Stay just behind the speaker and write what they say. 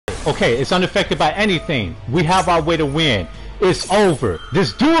Okay, it's unaffected by anything. We have our way to win. It's over.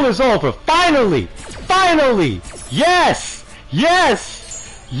 This duel is over. Finally! Finally! Yes!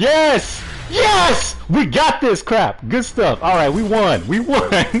 Yes! Yes! Yes! We got this crap. Good stuff. Alright, we won. We won.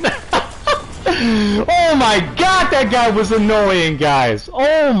 Oh my god, that guy was annoying, guys.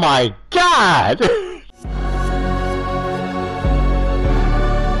 Oh my god!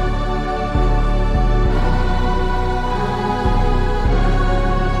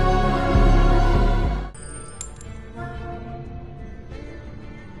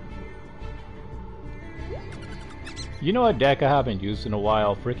 You know what deck I haven't used in a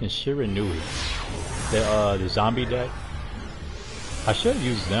while? Freaking Shiranui. The zombie deck. I should have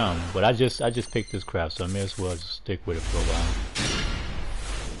used them, but I just picked this crap, so I may as well just stick with it for a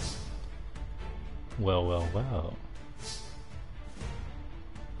while. Well.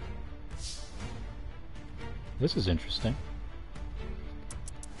 This is interesting.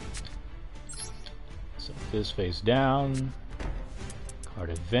 So this face down.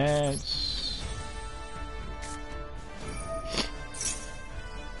 Card events.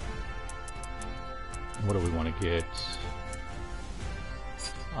 What do we want to get?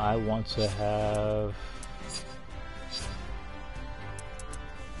 I want to have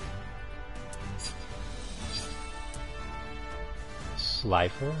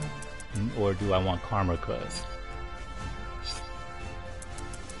Slifer, or do I want Karma Cut?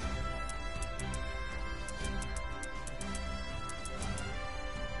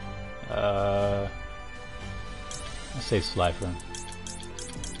 Let's say Slifer.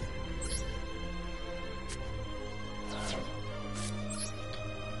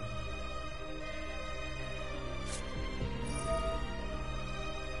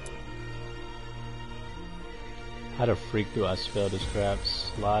 How the freak do I spell this crap?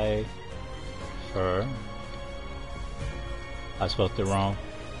 Slifer. I spelled it wrong.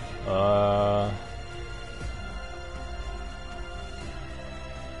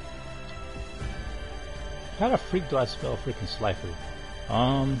 How the freak do I spell freaking Slifer?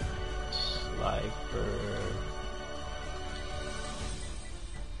 Slifer.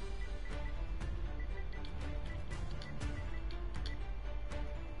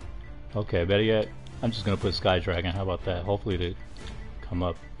 Okay, better yet, I'm just gonna put Sky Dragon. How about that? Hopefully they come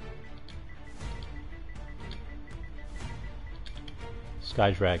up. Sky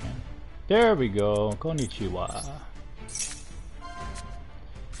Dragon. There we go. Konnichiwa.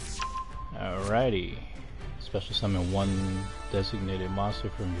 Alrighty. Special summon one designated monster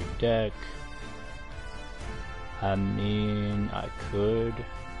from your deck. I mean, I could.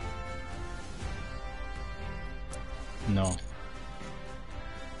 No.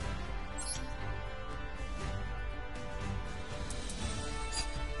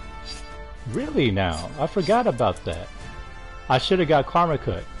 Really now? I forgot about that. I should have got Karma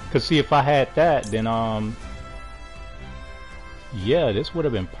Cut. Cause see, if I had that, then yeah, this would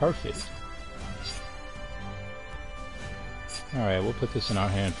have been perfect. Alright, we'll put this in our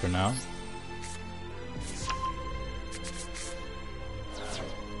hand for now.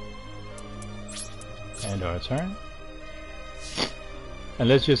 And our turn. And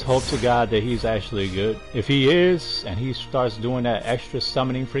let's just hope to God that he's actually good. If he is, and he starts doing that extra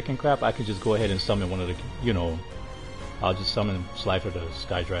summoning freaking crap, I could just go ahead and summon one of the, you know, I'll just summon Slifer the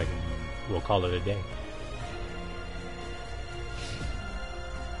Sky Dragon and we'll call it a day.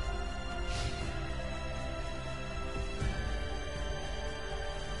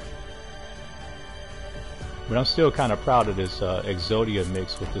 But I'm still kind of proud of this Exodia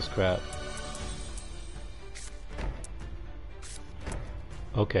mix with this crap.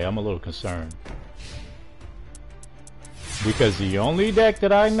 Okay, I'm a little concerned. Because the only deck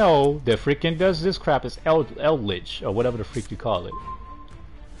that I know that freaking does this crap is Eldritch, or whatever the freak you call it.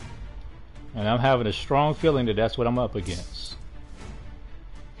 And I'm having a strong feeling that that's what I'm up against.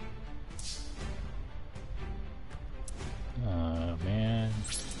 Oh, man.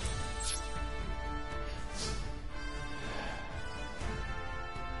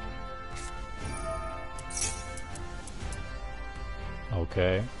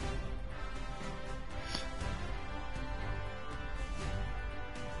 Okay.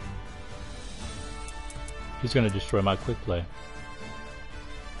 He's gonna destroy my quick play.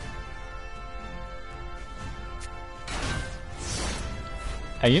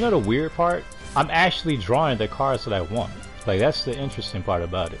 And you know the weird part? I'm actually drawing the cards that I want. Like, that's the interesting part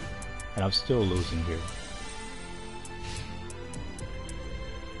about it. And I'm still losing here.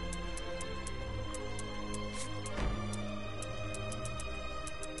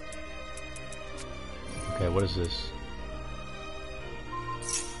 Okay, what is this?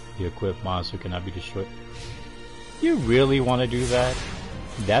 The equipped monster cannot be destroyed. You really want to do that?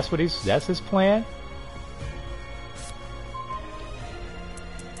 That's his plan?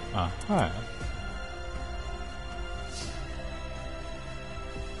 Uh-huh.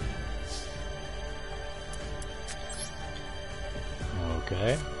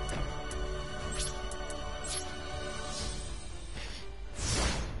 Okay.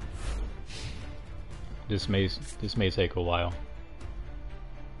 This may take a while.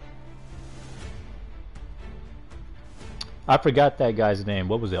 I forgot that guy's name.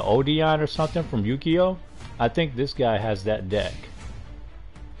 What was it? Odeon or something from Yugioh? I think this guy has that deck.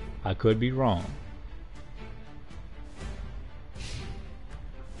 I could be wrong.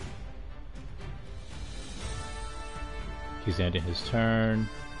 He's ending his turn.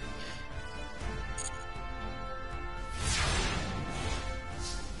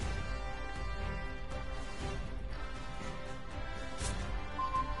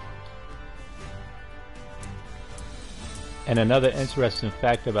 And another interesting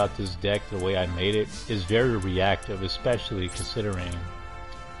fact about this deck, the way I made it, is very reactive, especially considering...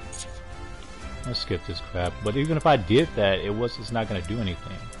 Let's skip this crap. But even if I did that, it's not going to do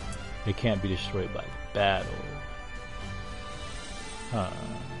anything. It can't be destroyed by battle.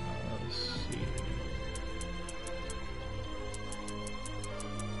 Let's see.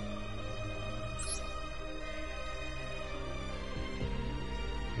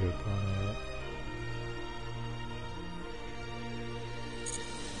 Your opponent.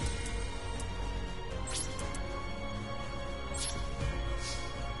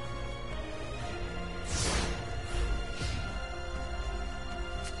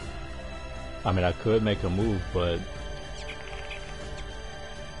 I mean, I could make a move, but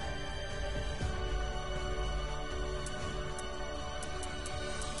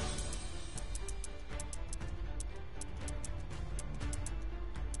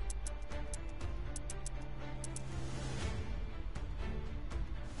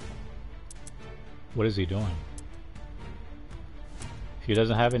what is he doing? He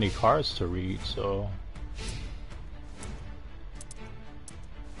doesn't have any cards to read, so...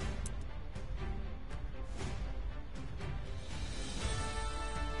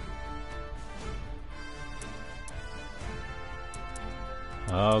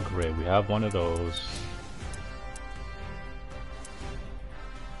 Oh great, we have one of those.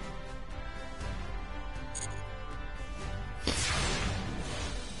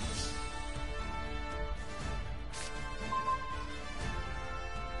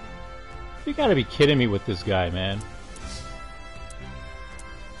 You gotta be kidding me with this guy, man.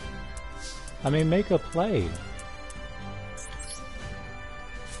 I mean, make a play.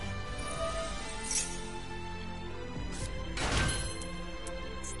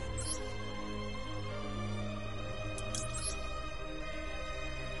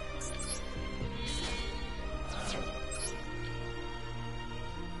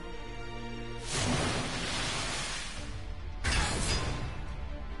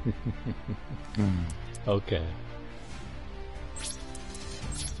 Okay.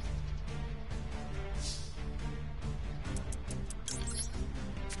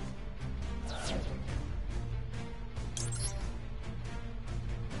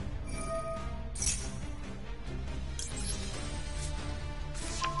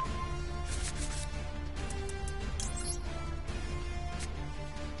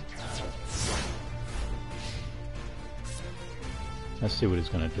 Let's see what he's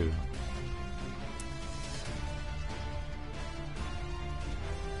gonna do.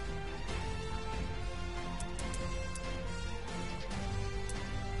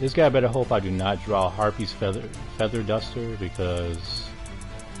 This guy better hope I do not draw Harpy's Feather Duster, because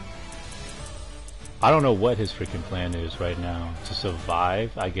I don't know what his freaking plan is right now. To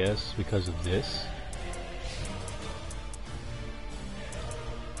survive, I guess, because of this.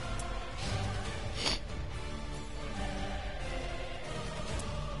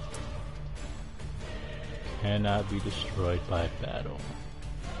 Cannot be destroyed by battle.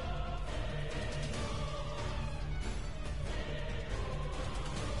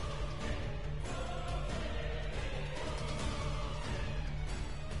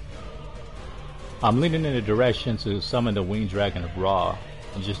 I'm leaning in a direction to summon the Winged Dragon of Ra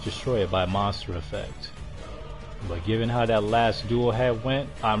and just destroy it by monster effect. But given how that last duel had went,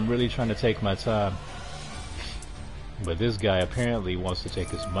 I'm really trying to take my time. But this guy apparently wants to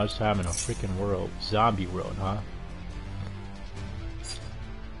take as much time in a freaking world. Zombie world, huh?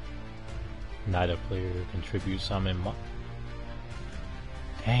 Neither player contributes summon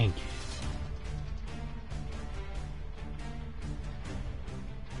Dang it.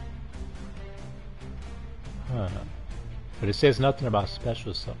 Huh. But it says nothing about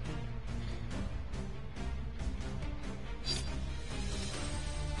special summon.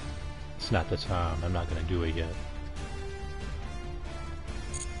 It's not the time. I'm not gonna do it yet.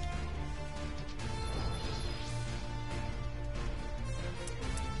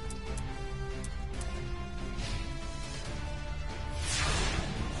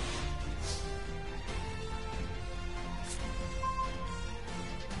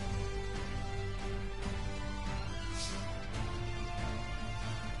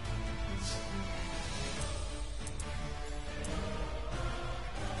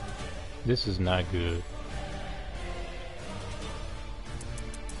 This is not good.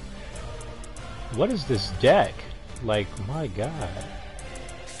 What is this deck? Like, my god.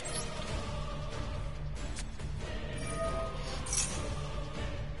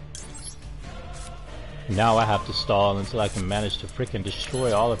 Now I have to stall until I can manage to frickin'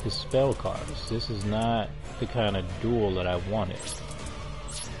 destroy all of his spell cards. This is not the kind of duel that I wanted.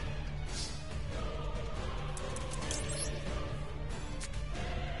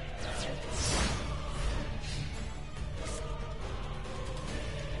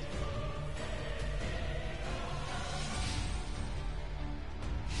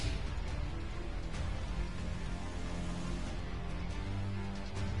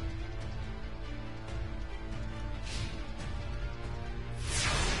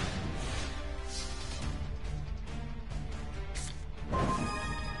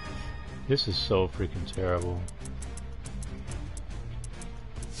 This is so freaking terrible.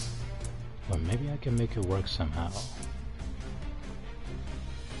 Or maybe I can make it work somehow.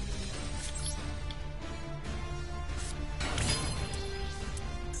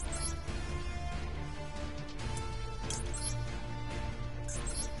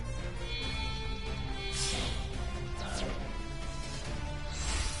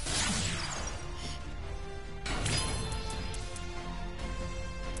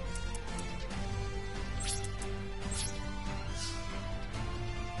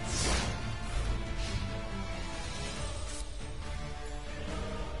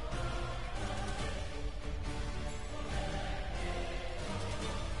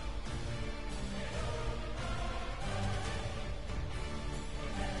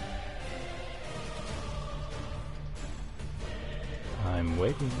 I'm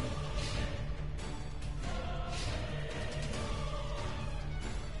waiting.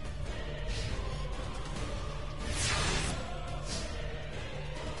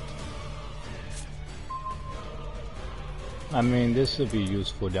 I mean, this would be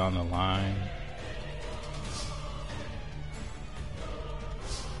useful down the line.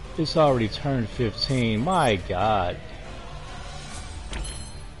 It's already turned 15. My god.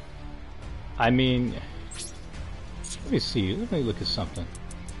 I mean, let me see. Let me look at something.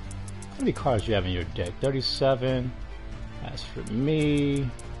 How many cards do you have in your deck? 37. As for me,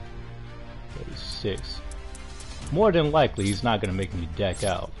 36. More than likely, he's not going to make me deck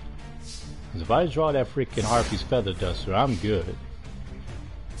out. Because if I draw that freaking Harpy's Feather Duster, I'm good.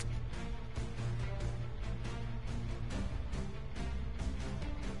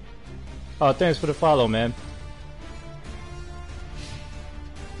 Oh, thanks for the follow, man.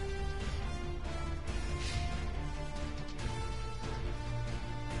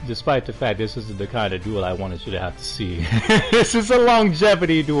 Despite the fact this isn't the kind of duel I wanted you to have to see. This is a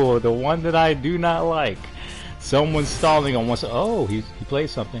longevity duel, the one that I do not like. Someone's stalling on one side. Oh, he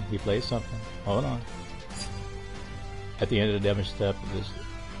plays something. He plays something. Hold on. At the end of the damage step,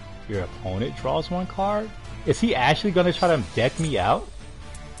 your opponent draws one card? Is he actually going to try to deck me out?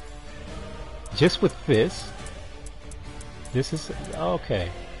 Just with this? This is... okay.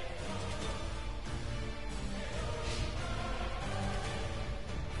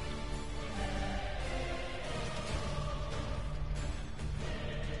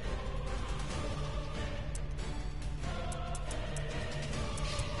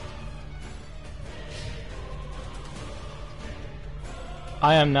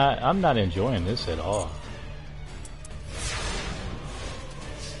 I'm not enjoying this at all.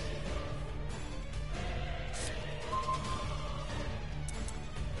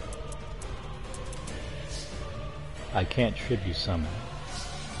 I can't tribute summon.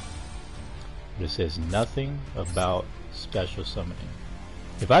 But it says nothing about special summoning.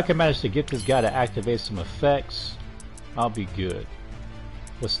 If I can manage to get this guy to activate some effects, I'll be good.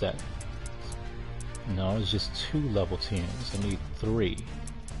 What's that? No, it's just 2 level 10s. I need 3.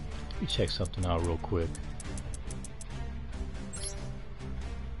 Let me check something out real quick.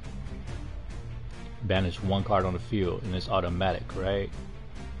 Banish 1 card on the field, and it's automatic, right?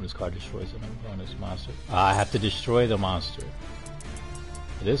 When this card destroys it on this monster. I have to destroy the monster.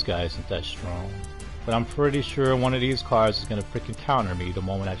 This guy isn't that strong. But I'm pretty sure one of these cards is going to freaking counter me the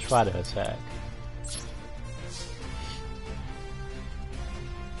moment I try to attack.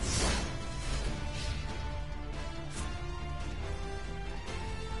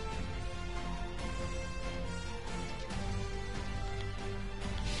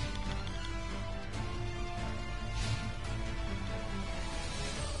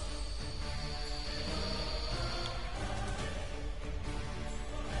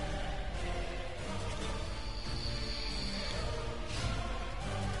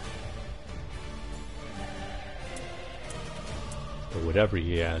 whatever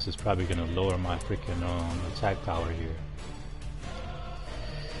he has is probably gonna lower my freaking attack power here.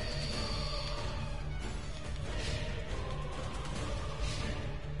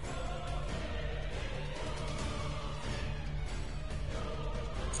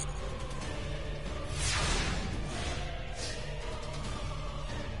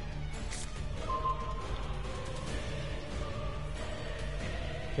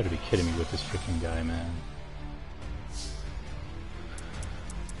 You gotta be kidding me with this freaking guy, man.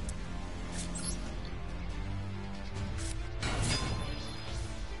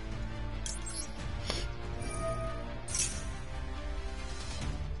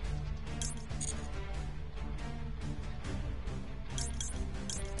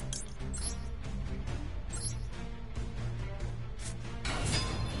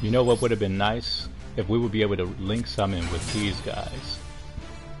 You know what would have been nice? If we would be able to link summon with these guys.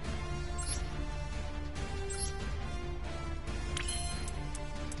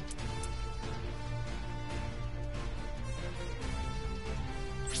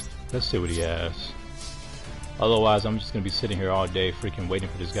 Let's see what he has. Otherwise, I'm just gonna be sitting here all day freaking waiting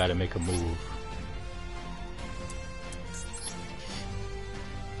for this guy to make a move.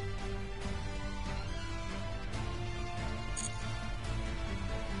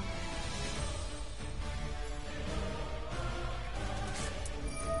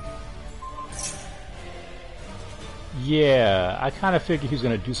 Yeah, I kind of figured he's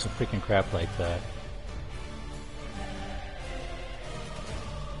gonna do some freaking crap like that.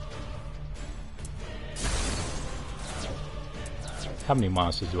 How many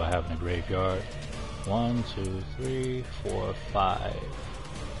monsters do I have in the graveyard? 1, 2, 3, 4, 5.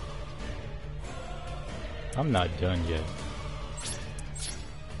 I'm not done yet.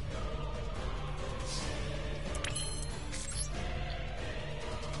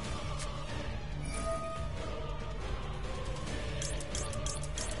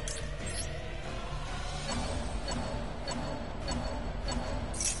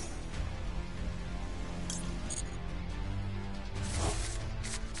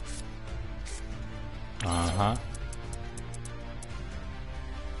 Uh-huh.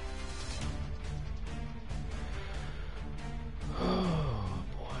 Oh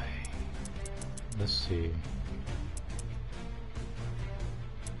boy. Let's see.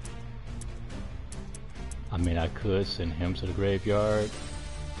 I mean, I could send him to the graveyard.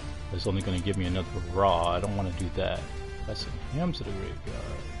 It's only going to give me another raw. I don't want to do that. I send him to the graveyard.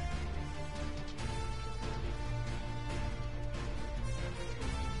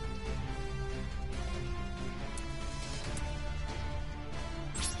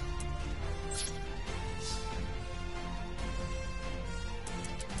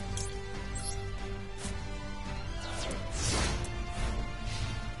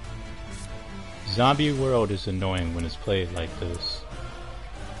 Zombie World is annoying when it's played like this.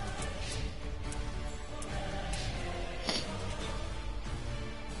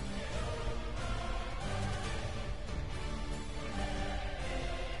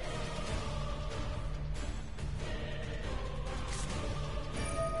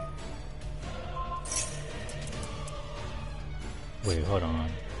 Wait, hold on.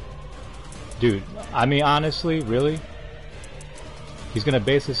 Dude, I mean honestly, really? He's gonna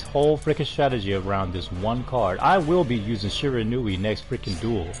base his whole freaking strategy around this one card. I will be using Shiranui next freaking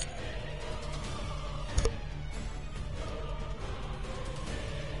duel.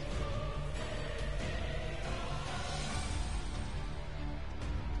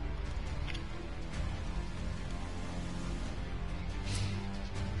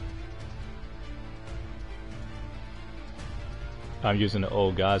 I'm using the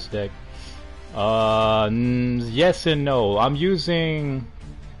old gods deck. Yes and no. I'm using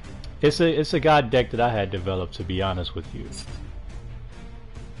it's a god deck that I had developed, to be honest with you.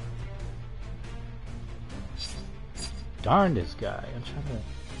 Darn this guy. I'm trying to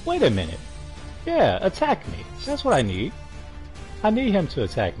wait a minute. Yeah, attack me. That's what I need. I need him to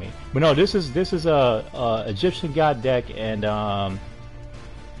attack me. But no, this is a Egyptian god deck and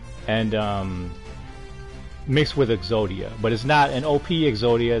mixed with Exodia, but it's not an OP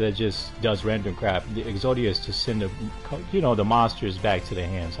Exodia that just does random crap. The Exodia is to send the, you know, the monsters back to the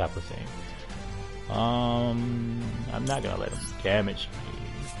hand type of thing. I'm not gonna let him damage me.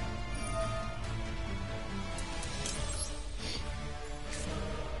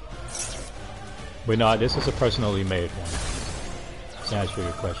 But no, this is a personally made one. To answer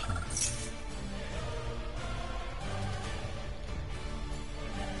your question.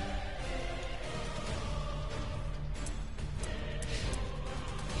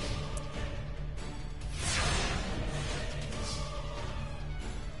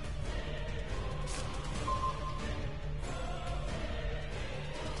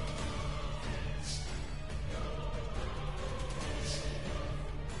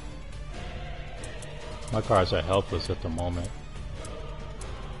 My cards are helpless at the moment.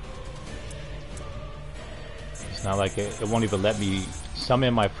 It's not like it won't even let me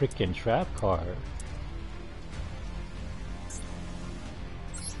summon my freaking trap card.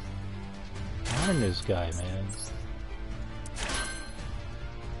 Darn this guy, man.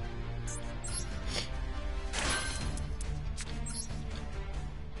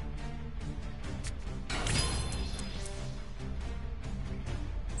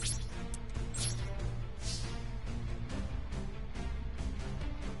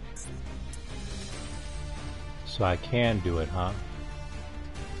 So I can do it, huh?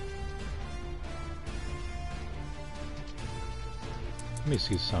 Let me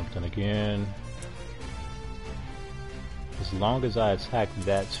see something again. As long as I attack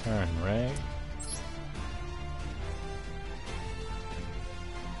that turn, right?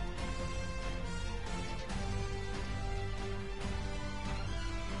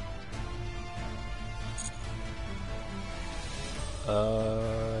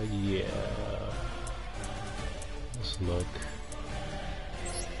 Yeah. Let's look.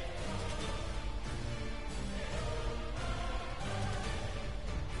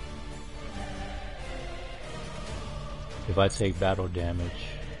 If I take battle damage.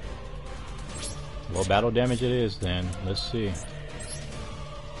 Well, battle damage it is then. Let's see.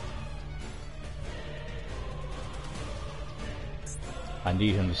 I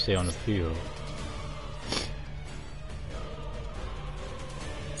need him to stay on the field.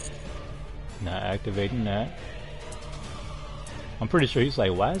 Not activating that. I'm pretty sure he's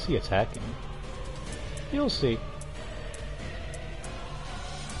like, why is he attacking? You'll see.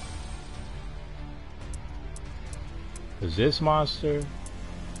 Because this monster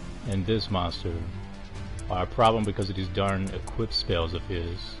and this monster are a problem because of these darn equip spells of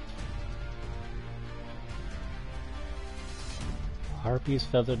his. Harpy's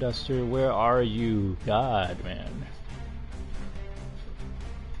Feather Duster, where are you? God, man.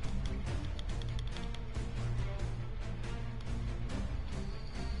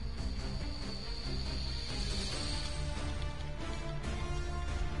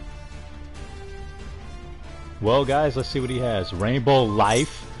 Well, guys, let's see what he has. Rainbow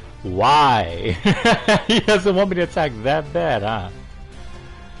Life? Why? He doesn't want me to attack that bad, huh?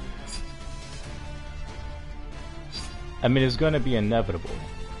 I mean, it's going to be inevitable.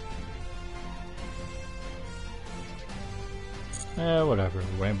 Whatever.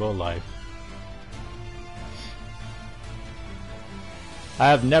 Rainbow Life. I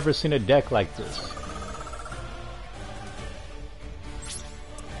have never seen a deck like this.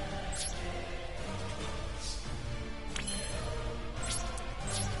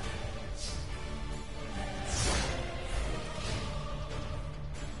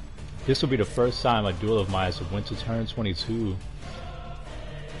 This will be the first time a Duel of mine went to turn 22.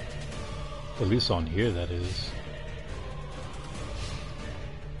 At least on here, that is.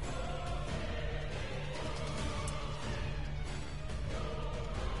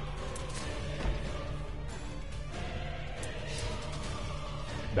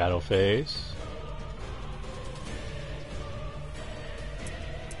 Battle phase.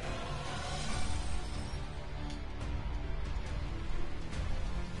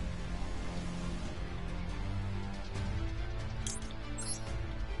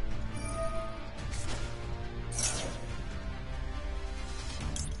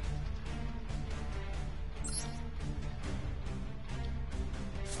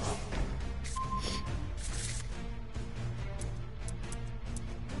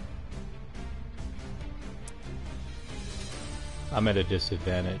 I'm at a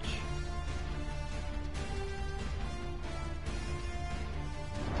disadvantage.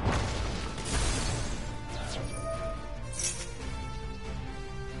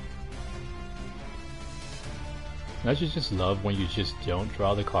 Don't you just love when you just don't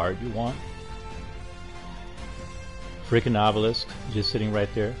draw the card you want? Freaking Obelisk, just sitting right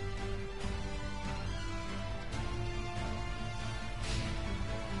there.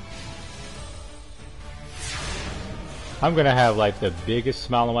 I'm gonna have like the biggest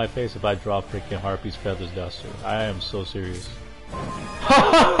smile on my face if I draw freaking Harpy's Feathers Duster. I am so serious.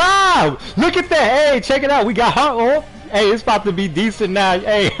 Look at that! Hey, check it out. We got oh, hey, it's about to be decent now.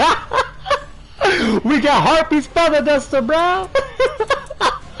 Hey, we got Harpy's Feather Duster, bro.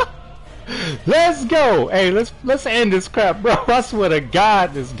 Let's go. Hey, let's end this crap, bro. I swear to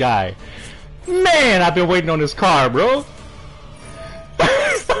God, this guy. Man, I've been waiting on this card, bro.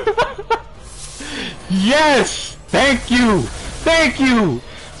 Yes. Thank you! Thank you!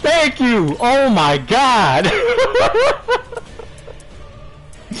 Thank you! Oh my God!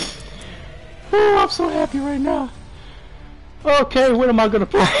 Oh, I'm so happy right now. Okay, what am I gonna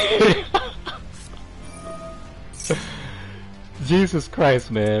play? Jesus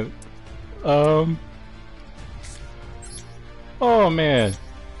Christ, man. Oh man.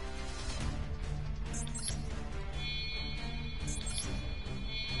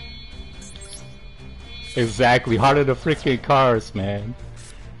 Exactly, heart of the freaking cars, man.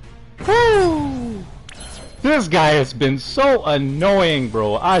 Woo! This guy has been so annoying,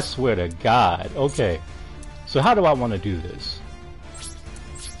 bro. I swear to God. Okay, so how do I want to do this?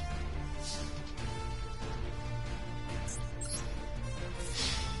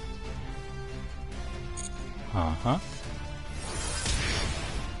 Uh-huh.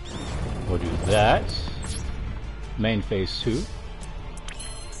 We'll do that. Main phase 2.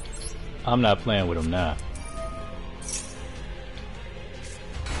 I'm not playing with him now.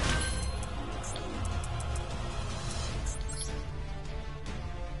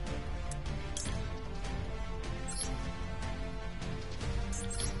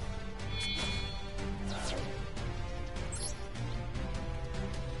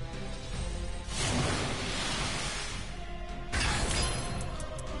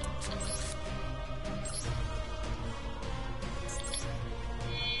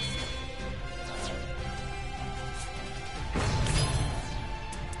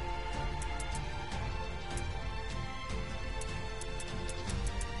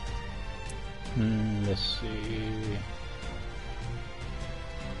 Let's see.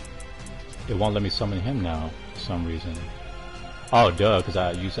 It won't let me summon him now for some reason. Oh, duh, because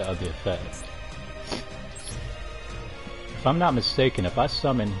I used the other effect. If I'm not mistaken, if I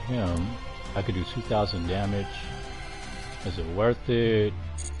summon him, I could do 2,000 damage. Is it worth it?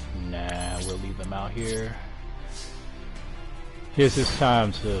 Nah, we'll leave him out here. Here's his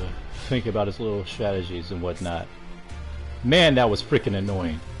time to think about his little strategies and whatnot. Man, that was freaking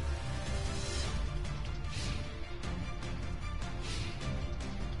annoying.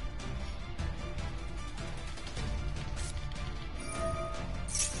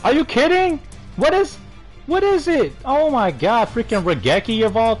 Are you kidding? What is it? Oh my god, freaking Regeki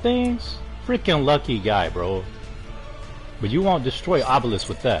of all things? Freaking lucky guy, bro. But you won't destroy Obelisk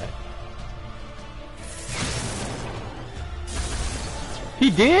with that.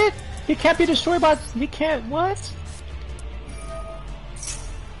 He did? He can't be destroyed by... He can't... What?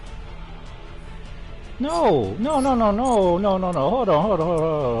 No. No. Hold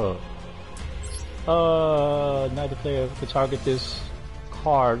on. Neither player can target this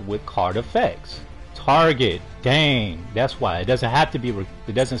card with card effects. Target. Dang. That's why. It doesn't have to be...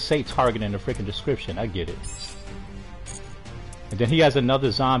 It doesn't say target in the freaking description. I get it. And then he has another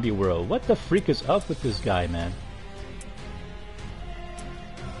zombie world. What the freak is up with this guy, man?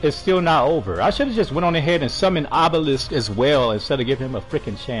 It's still not over. I should have just went on ahead and summoned Obelisk as well instead of giving him a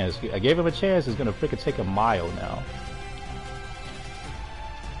freaking chance. I gave him a chance. It's gonna freaking take a mile now.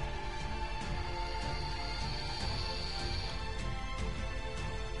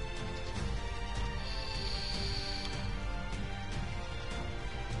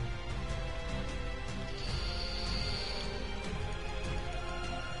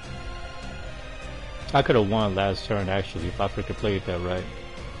 I could have won last turn actually if I freaking played that right.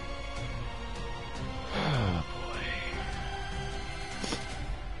 Oh boy.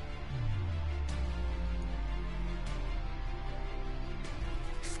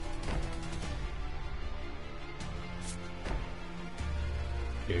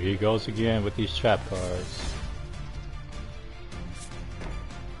 Here he goes again with these trap cards.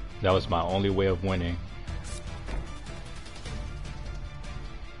 That was my only way of winning.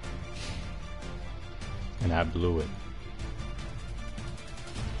 And I blew it.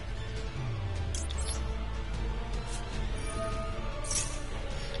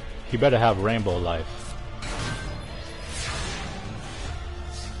 He better have rainbow life.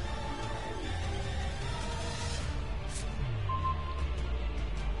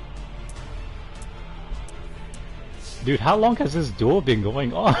 Dude, how long has this duel been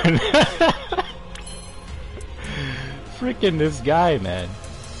going on? Freaking this guy, man.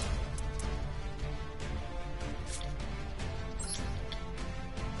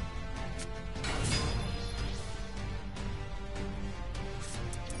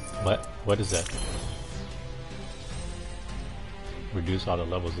 What is that? Reduce all the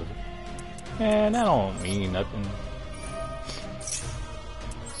levels of it. Man, that don't mean nothing.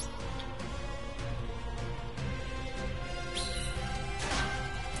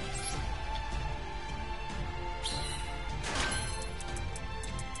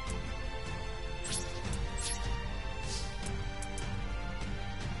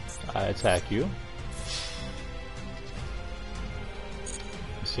 I attack you.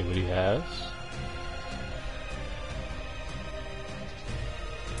 See what he has.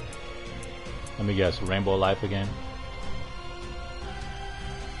 Let me guess, rainbow life again.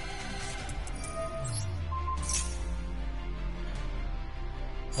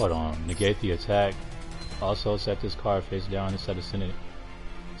 Hold on. Negate the attack. Also set this card face down instead of sending it.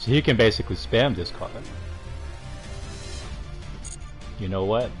 So he can basically spam this card. You know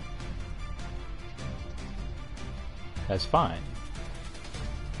what? That's fine.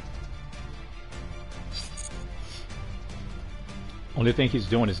 Only thing he's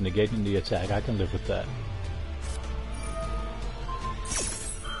doing is negating the attack. I can live with that.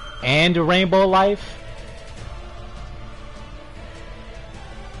 And a Rainbow Life?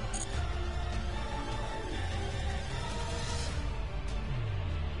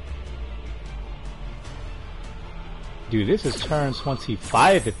 Dude, this is turn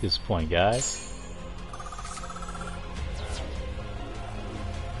 25 at this point, guys.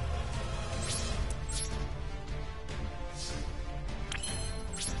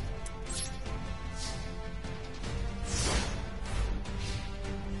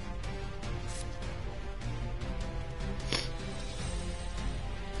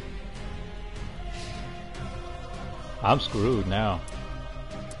 I'm screwed now.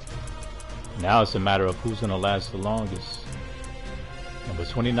 Now it's a matter of who's gonna last the longest. And with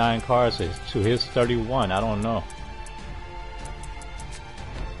 29 cards to his 31, I don't know.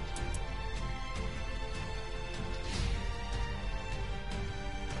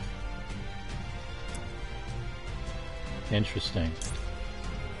 Interesting.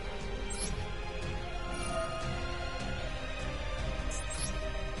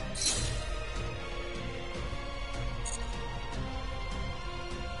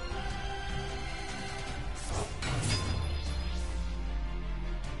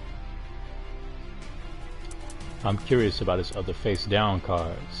 I'm curious about his other face down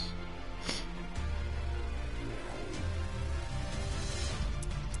cards.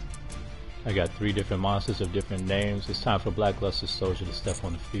 I got 3 different monsters of different names. It's time for Blackluster Soldier to step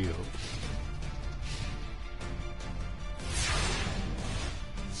on the field.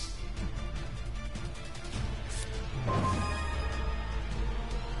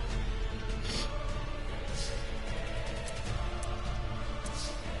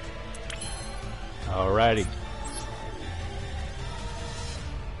 Alrighty.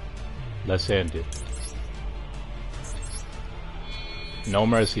 Let's end it. No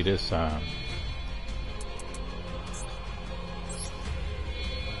mercy this time.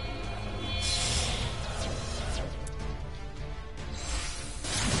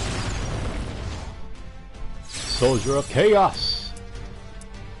 Soldier of Chaos.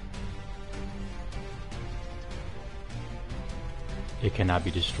 It cannot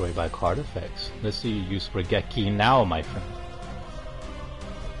be destroyed by card effects. Let's see you use Spaghetti now, my friend.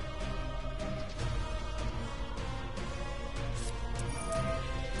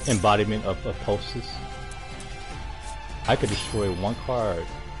 Embodiment of Apopsis. I could destroy 1 card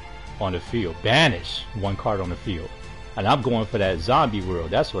on the field. Banish 1 card on the field. And I'm going for that zombie world.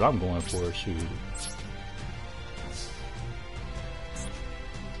 That's what I'm going for, shoot.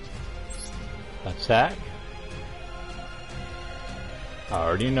 Attack. I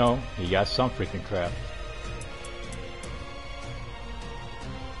already know. He got some freaking crap.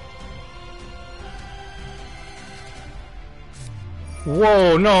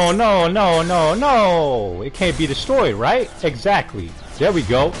 Whoa, no, no, no, no, no! It can't be destroyed, right? Exactly. There we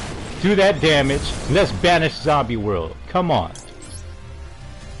go. Do that damage. Let's banish Zombie World. Come on.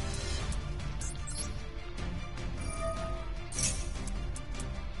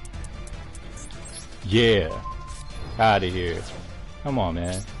 Yeah. Out of here. Come on,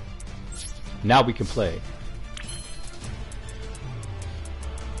 man. Now we can play.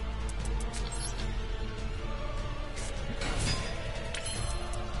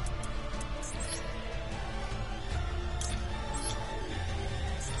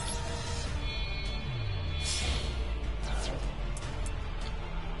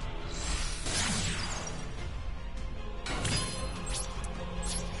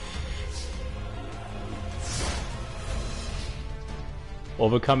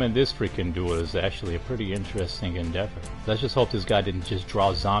 Overcoming this freaking duel is actually a pretty interesting endeavor. Let's just hope this guy didn't just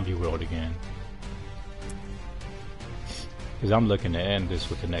draw Zombie World again. Because I'm looking to end this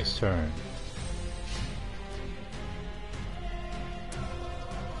with the next turn.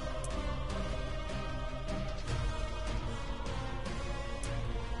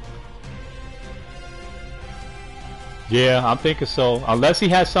 Yeah, I'm thinking so. Unless he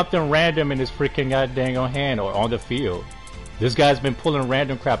has something random in his freaking goddamn hand or on the field. This guy's been pulling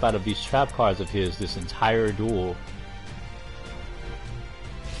random crap out of these trap cards of his this entire duel.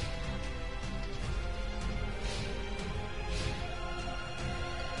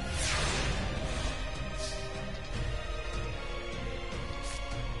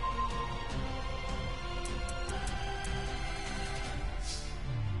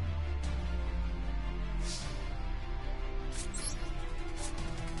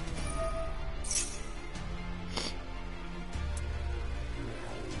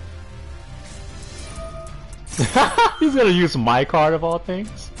 He's gonna use my card of all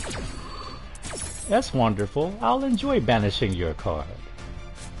things? That's wonderful. I'll enjoy banishing your card.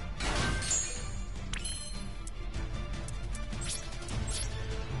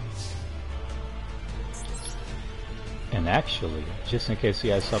 And actually, just in case he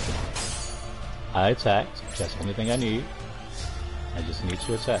has something, I attacked. That's the only thing I need. I just need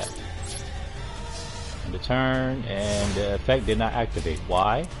to attack. And the turn, and the effect did not activate.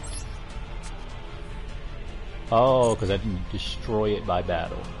 Why? Oh, because I didn't destroy it by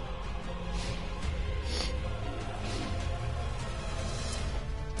battle.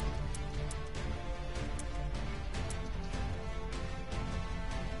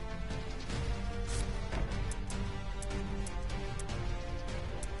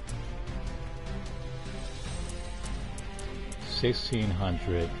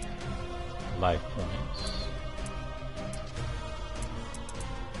 $1,600 life points.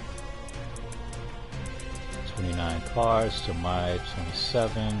 $29 cards to my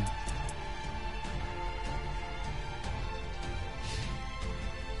 27.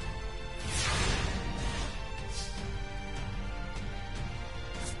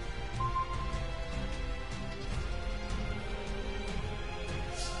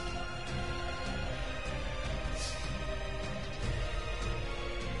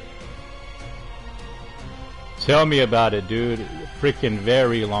 Tell me about it, dude. Freaking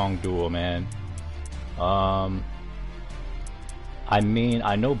very long duel, man. I mean,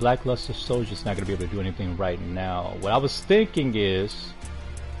 I know Blackluster Soldier's not going to be able to do anything right now. What I was thinking is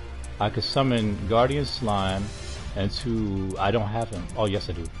I could summon Guardian Slime and to... I don't have him. Oh, yes,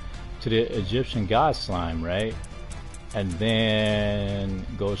 I do. To the Egyptian God Slime, right? And then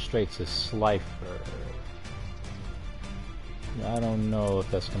go straight to Slifer. I don't know if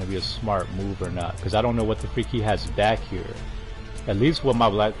that's going to be a smart move or not, because I don't know what the freak he has back here. At least with my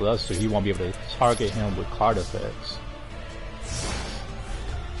Blackluster, he won't be able to target him with card effects.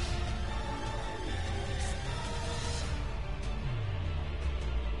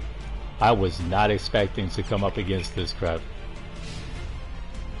 I was not expecting to come up against this crap.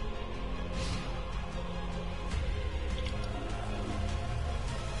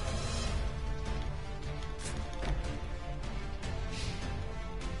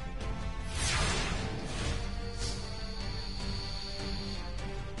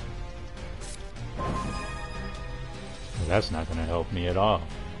 That's not going to help me at all.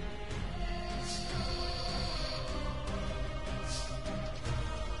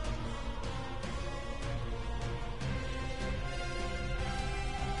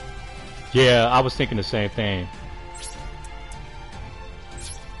 Yeah, I was thinking the same thing.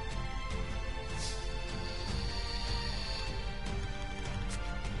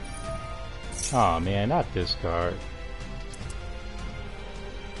 Oh man, not this card.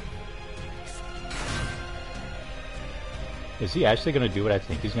 Is he actually going to do what I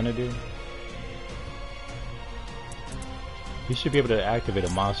think he's going to do? He should be able to activate a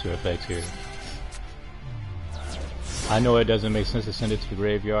monster effect here. I know it doesn't make sense to send it to the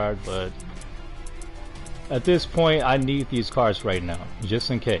graveyard, but at this point I need these cards right now, just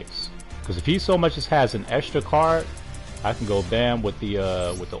in case. Because if he so much as has an extra card, I can go bam with the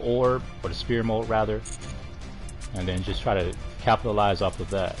orb, or the spear mode rather, and then just try to capitalize off of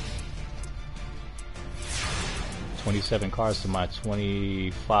that. 27 cards to my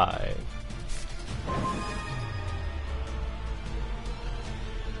 25.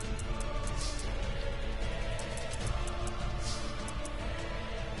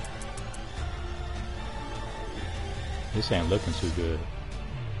 This ain't looking too good.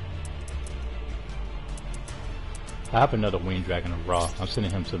 I have another Winged Dragon of Raw. I'm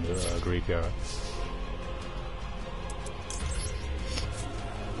sending him to the graveyard.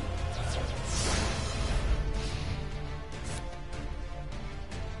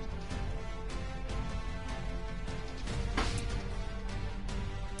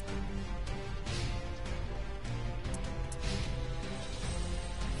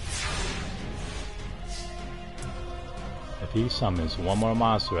 If he summons one more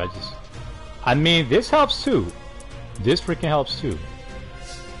monster, I mean, this helps too. This freaking helps too.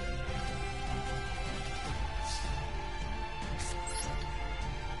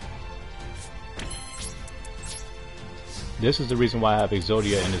 This is the reason why I have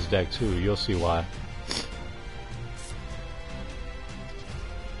Exodia in this deck too. You'll see why.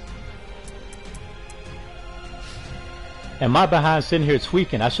 And my behind sitting here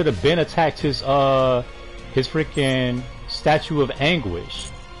tweaking. I should have been attacked his freaking Statue of Anguish.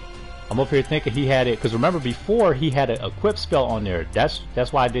 I'm over here thinking he had it, because remember before he had an equip spell on there. That's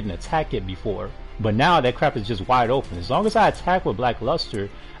why I didn't attack it before. But now that crap is just wide open. As long as I attack with Black Luster,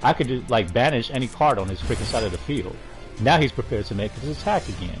 I could just like banish any card on his freaking side of the field. Now he's prepared to make his attack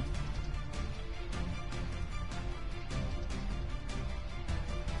again.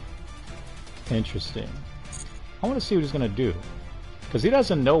 Interesting. I want to see what he's going to do. Because he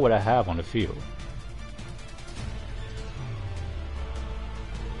doesn't know what I have on the field.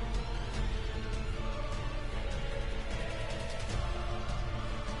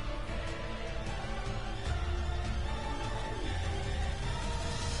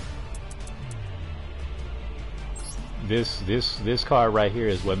 This card right here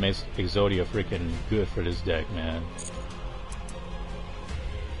is what makes Yugioh freaking good for this deck, man.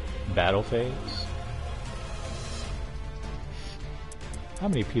 Battle phase. How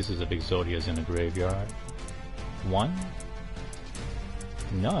many pieces of Yugioh is in the graveyard? One?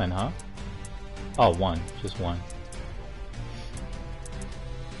 None, huh? Oh, one. Just one.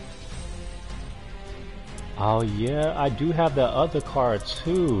 Oh yeah, I do have the other card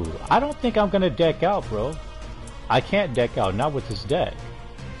too. I don't think I'm gonna deck out, bro. I can't deck out, not with this deck.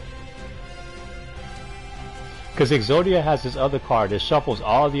 Because Yugioh has this other card that shuffles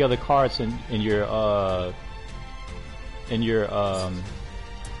all the other cards in your hold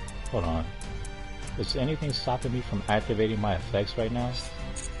on. Is anything stopping me from activating my effects right now?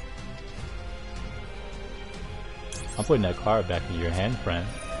 I'm putting that card back in your hand, friend.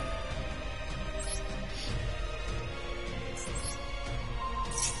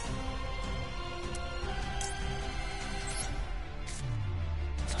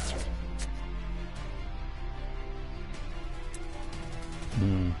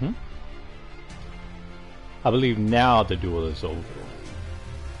 I believe now the duel is over.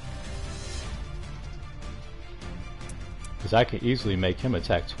 Because I can easily make him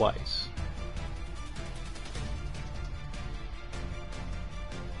attack twice.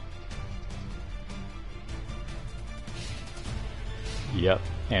 Yep,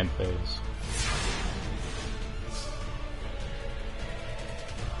 hand phase.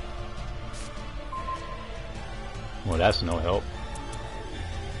 Well, that's no help.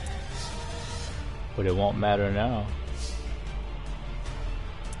 But it won't matter now.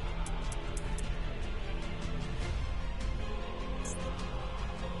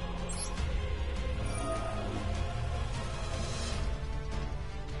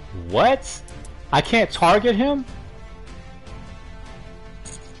 What? I can't target him?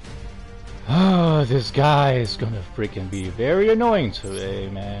 Oh, this guy is gonna freaking be very annoying today,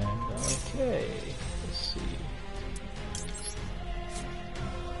 man. Okay, let's see.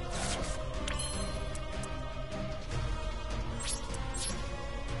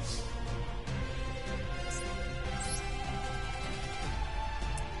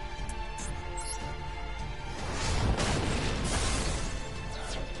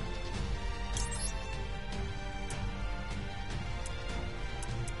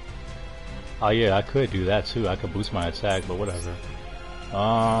 Oh yeah, I could do that too. I could boost my attack, but whatever.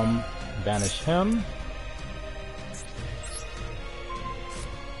 Banish him.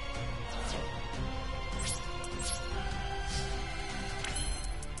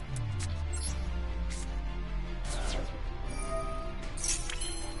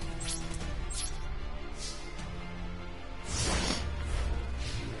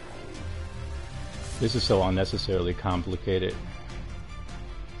 This is so unnecessarily complicated.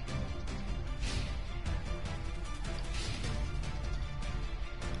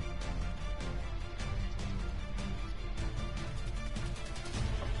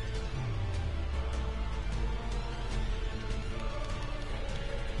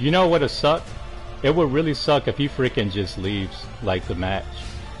 You know what would suck? It would really suck if he freaking just leaves, like, the match.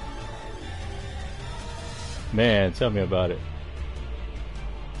 Man, tell me about it.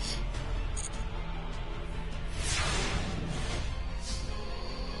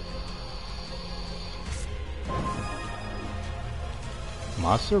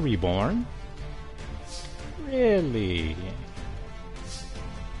 Monster Reborn? Really?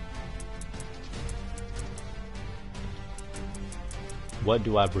 What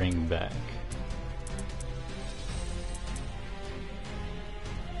do I bring back?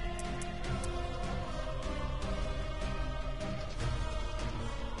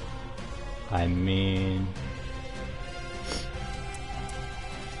 I mean,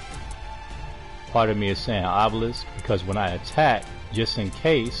 part of me is saying Obelisk because when I attack, just in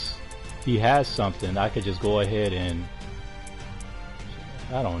case he has something, I could just go ahead and,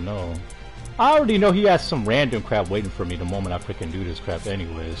 I don't know. I already know he has some random crap waiting for me the moment I freaking do this crap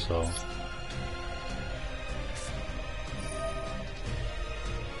anyway, so.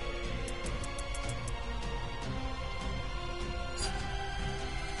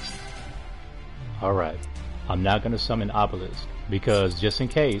 Alright. I'm not gonna summon Obelisk because just in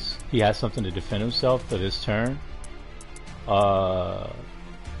case he has something to defend himself for this turn,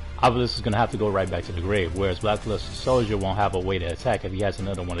 Obelisk is gonna have to go right back to the grave, whereas Blackluster Soldier won't have a way to attack if he has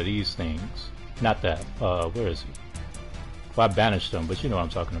another one of these things. Not that. Where is he? Well, I banished him, but you know what I'm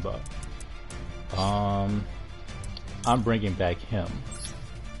talking about. I'm bringing back him.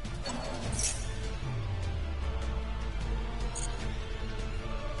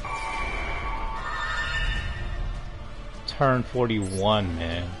 Turn 41,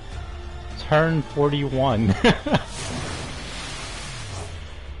 man. Turn 41.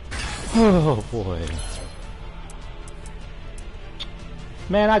 Oh boy.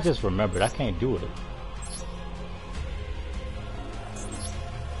 Man, I just remembered I can't do it.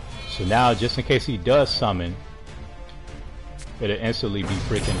 So now, just in case he does summon, it'll instantly be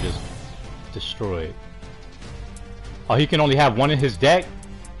freaking just destroyed. Oh, he can only have one in his deck?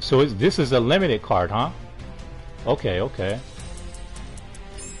 So this is a limited card, huh? Okay, okay.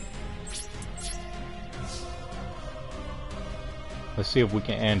 Let's see if we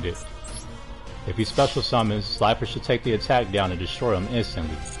can end it. If he special summons, Slifer should take the attack down and destroy him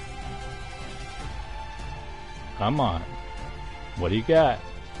instantly. Come on. What do you got?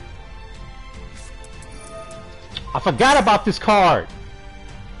 I forgot about this card!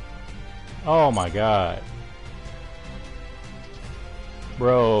 Oh my god.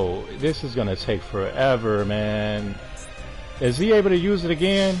 Bro, this is gonna take forever, man. Is he able to use it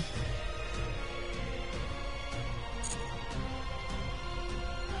again?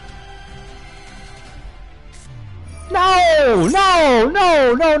 No! No!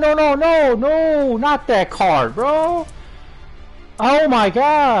 No! No! No! No! No! No! Not that card, bro! Oh my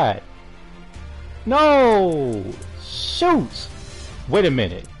god! No! Shoot! Wait a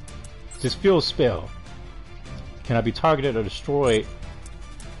minute. This field spell. Can I be targeted or destroyed?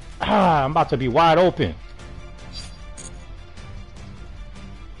 Ah, I'm about to be wide open.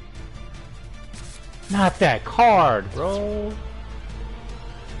 Not that card, bro.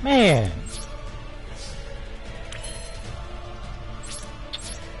 Man.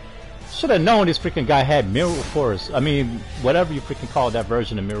 Should have known this freaking guy had Mirror Force. I mean, whatever you freaking call that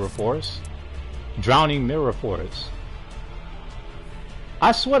version of Mirror Force. Drowning Mirror Force.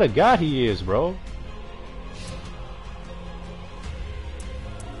 I swear to God he is, bro.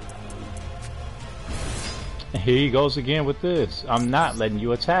 And here he goes again with this. I'm not letting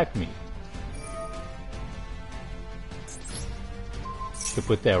you attack me. To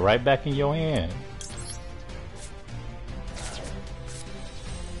put that right back in your hand.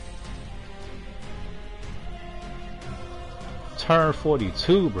 Turn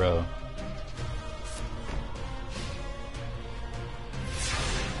 42, bro.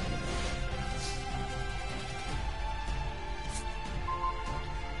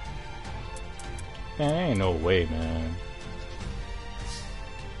 Man, ain't no way, man.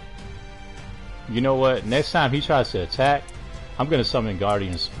 You know what? Next time he tries to attack, I'm gonna summon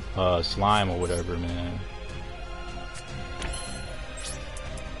Guardian Slime or whatever, man.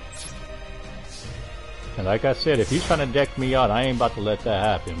 And like I said, if he's trying to deck me out, I ain't about to let that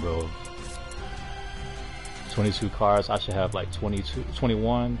happen, bro. 22 cards, I should have like 22,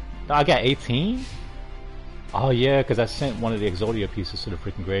 21. I got 18? Oh yeah, because I sent one of the Exodia pieces to the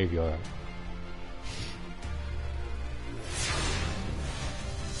freaking graveyard.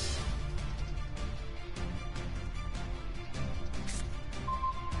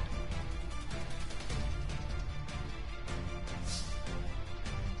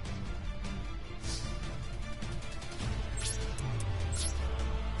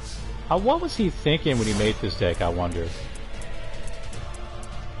 What was he thinking when he made this deck, I wonder?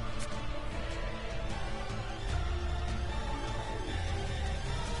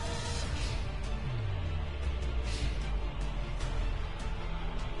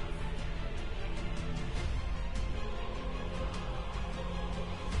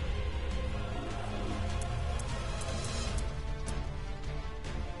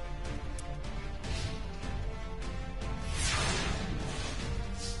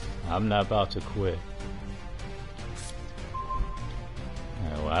 I'm not about to quit.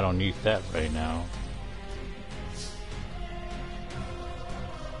 Well, I don't need that right now.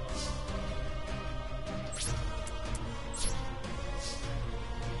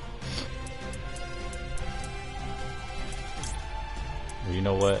 Well, you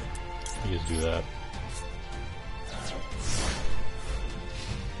know what? You just do that.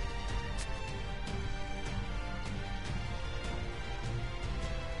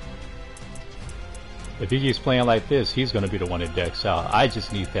 If he keeps playing like this, he's going to be the one that decks out. I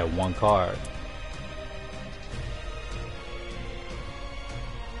just need that one card.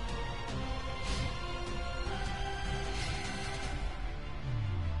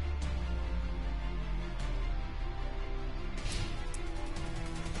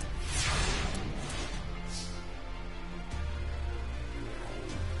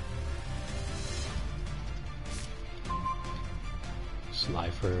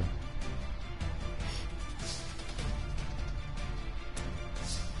 Lifer.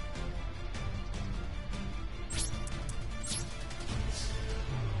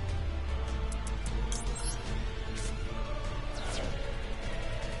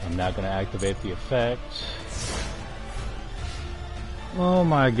 I'm not gonna activate the effect. Oh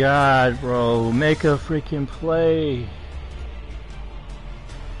my god, bro. Make a freaking play.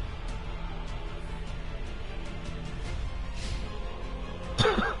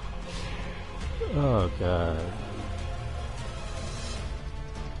 Oh god.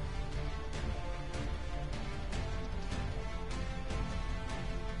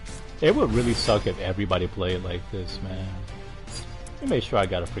 It would really suck if everybody played like this, man. Let me make sure I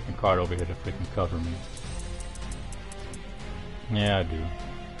got a freaking card over here to freaking cover me. Yeah, I do.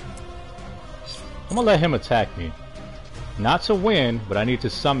 I'm gonna let him attack me. Not to win, but I need to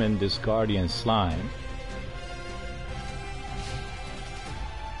summon this Guardian Slime.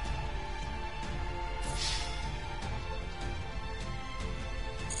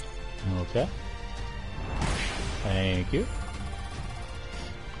 Okay. Thank you.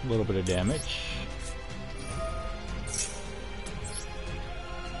 A little bit of damage.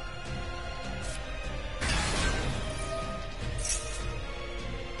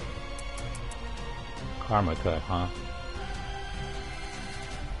 Karma cut, huh?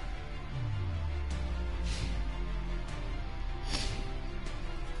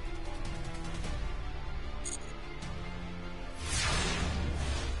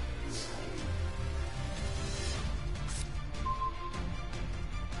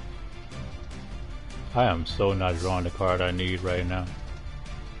 I am so not drawing the card I need right now.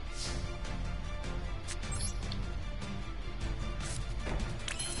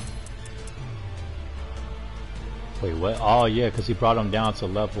 Wait, what? Oh yeah, because he brought him down to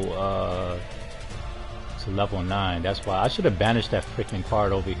level 9. That's why I should have banished that freaking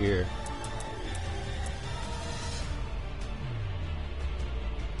card over here.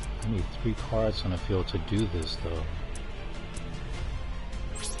 I need 3 cards on the field to do this though.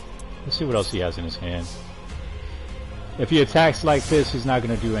 Let's see what else he has in his hand. If he attacks like this, he's not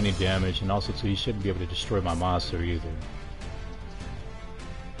going to do any damage, and also too, he shouldn't be able to destroy my monster either.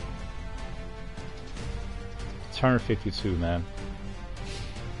 Turn 52, man.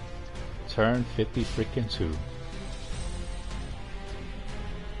 Turn 50 freaking 2.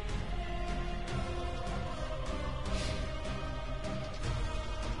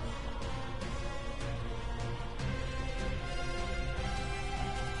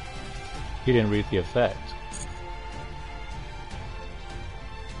 He didn't read the effect.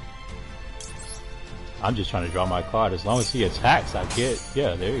 I'm just trying to draw my card. As long as he attacks, I get.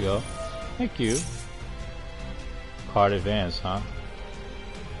 Yeah, there you go. Thank you. Card advance, huh?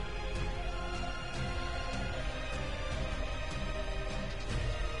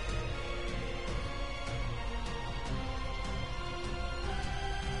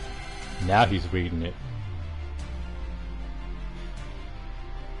 Now he's reading it.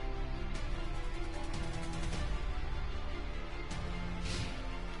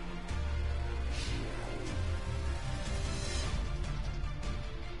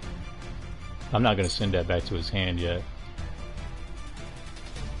 I'm not going to send that back to his hand yet.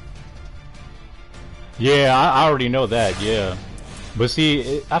 Yeah, I already know that, yeah. But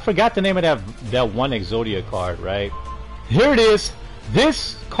see, I forgot the name of that one Exodia card, right? Here it is.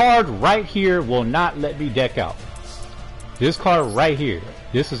 This card right here will not let me deck out. This card right here.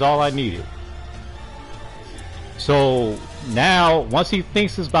 This is all I needed. So now, once he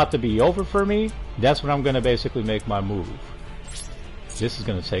thinks it's about to be over for me, that's when I'm going to basically make my move. This is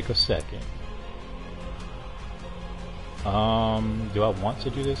going to take a second. Do I want to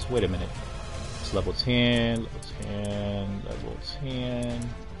do this? Wait a minute. It's level 10, level 10, level 10.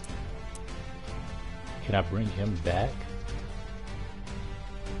 Can I bring him back?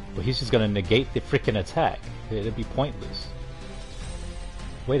 But he's just gonna negate the freaking attack. It'd be pointless.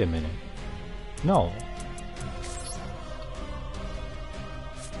 Wait a minute. No.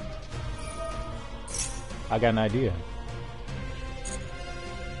 I got an idea.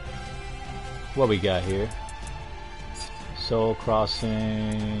 What we got here? Soul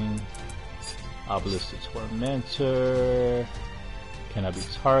Crossing, Obelisk the Tormentor. Can I be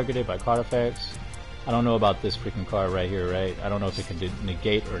targeted by card effects? I don't know about this freaking card right here, right? I don't know if it can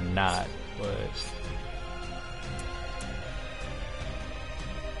negate or not, but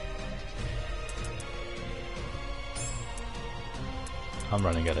I'm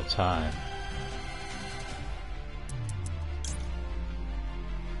running out of time.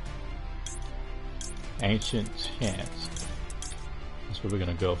 Ancient Chance. That's what we're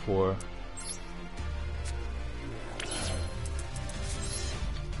gonna go for.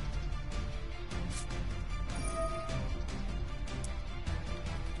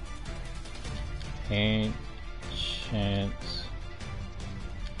 Paint. Chance.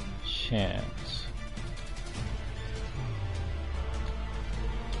 Chance.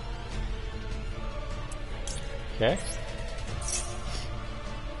 Okay.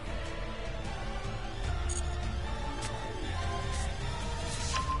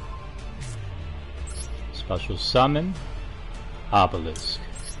 Special summon. Obelisk.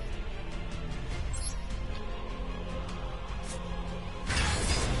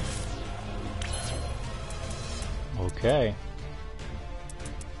 Okay.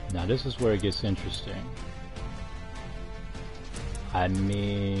 Now this is where it gets interesting. I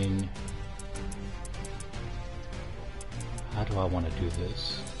mean, how do I want to do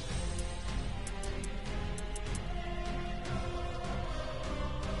this?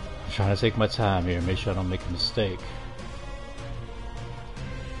 I'm trying to take my time here, make sure I don't make a mistake.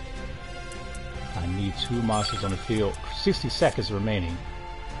 I need 2 monsters on the field. 60 seconds remaining.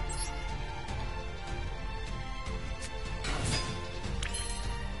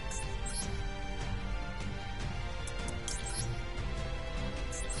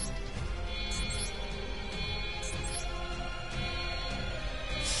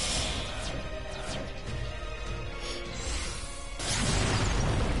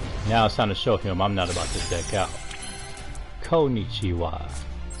 Now it's time to show him I'm not about to deck out. Konnichiwa.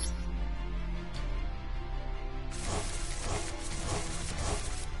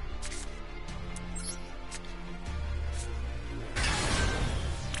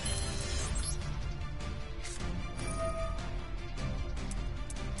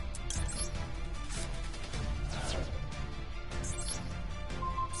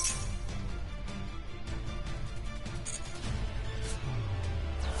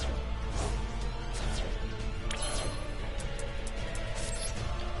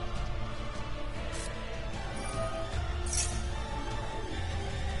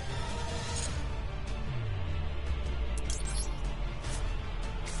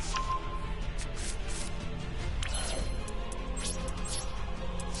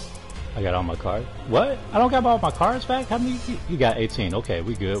 I got all my cards. What? I don't got all my cards back? How many? You got 18. Okay,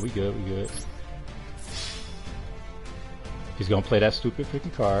 we good, we good, we good. He's gonna play that stupid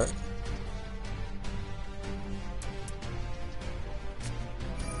freaking card.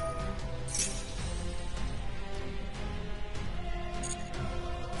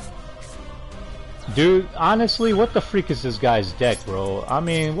 Dude, honestly, what the freak is this guy's deck, bro? I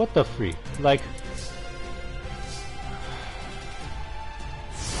mean, what the freak? Like,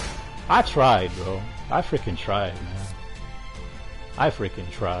 I tried, bro. I freaking tried, man. I freaking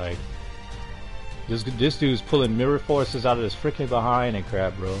tried. This dude's pulling mirror forces out of his freaking behind and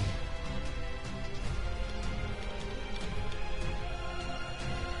crap, bro.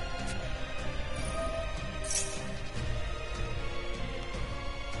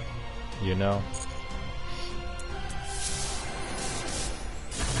 You know?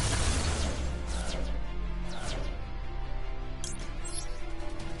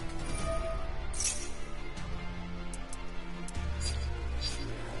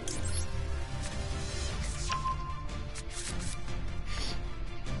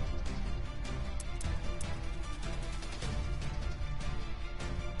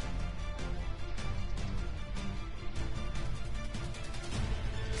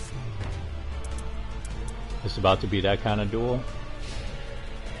 It's about to be that kind of duel.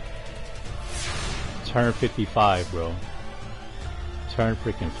 Turn 55, bro. Turn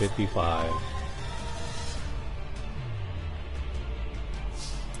freaking 55.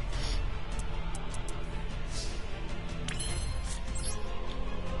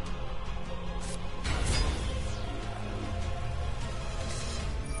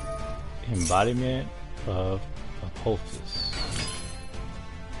 Embodiment of a poultice.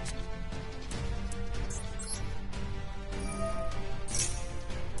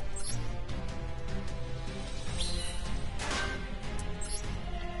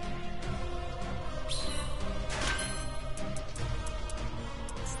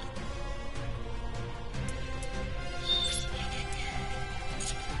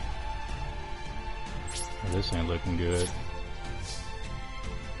 This ain't looking good.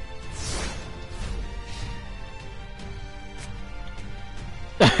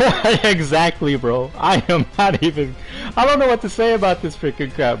 Exactly, bro. I am not even... I don't know what to say about this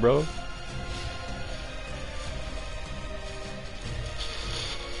freaking crap, bro.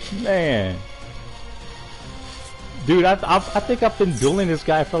 Man. Dude, I think I've been dueling this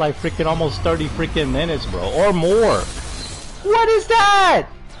guy for like freaking almost 30 freaking minutes, bro. Or more. What is that?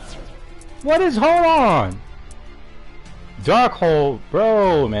 What is... Hold on. Darkhold,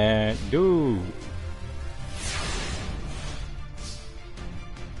 bro, man. Dude.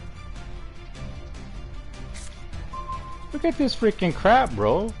 Look at this freaking crap,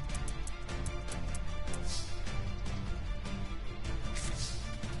 bro.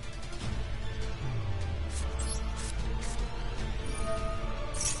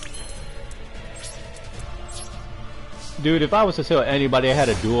 Dude, if I was to tell anybody I had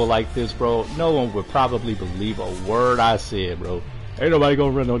a duel like this, bro, no one would probably believe a word I said, bro. Ain't nobody gonna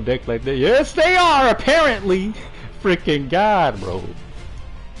run no deck like that. Yes, they are, apparently. Freaking God, bro.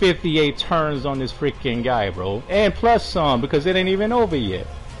 58 turns on this freaking guy, bro. And plus some, because it ain't even over yet.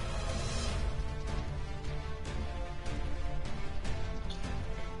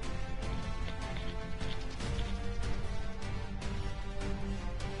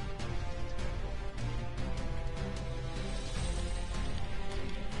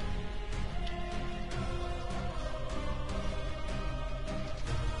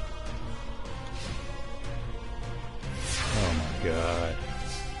 God.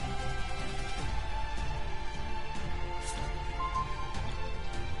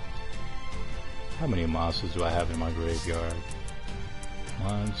 How many monsters do I have in my graveyard?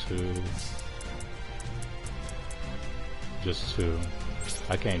 1, 2. Just 2.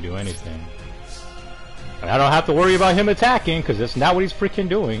 I can't do anything. And I don't have to worry about him attacking, because that's not what he's freaking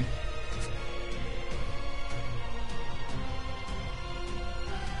doing.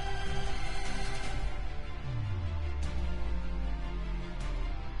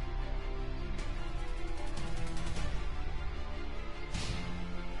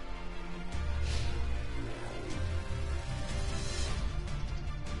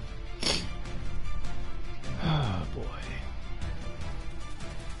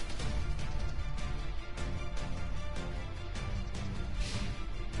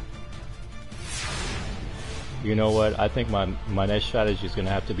 You know what? I think my next strategy is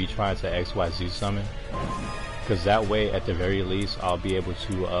gonna have to be trying to XYZ summon, because that way, at the very least, I'll be able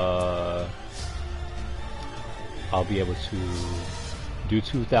to do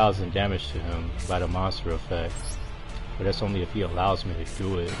 2,000 damage to him by the monster effect. But that's only if he allows me to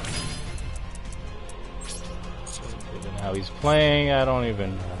do it. Given how he's playing, I don't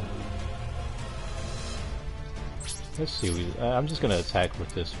even know. Let's see. I'm just gonna attack with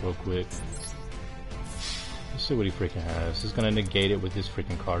this real quick. Let's see what he freaking has. He's gonna negate it with this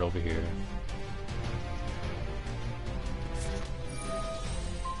freaking card over here.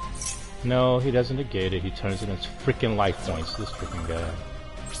 No, he doesn't negate it. He turns it into freaking life points. This freaking guy.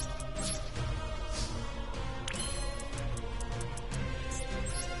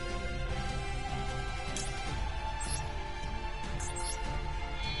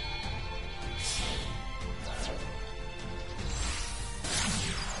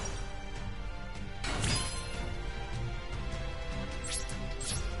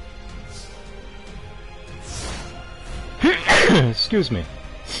 Excuse me.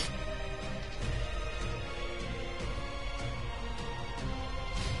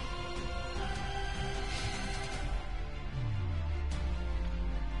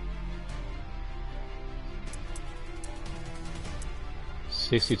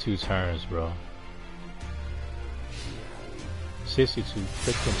 "62 turns, bro. 62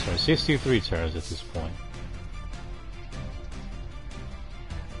 freaking turns. 63 turns at this point.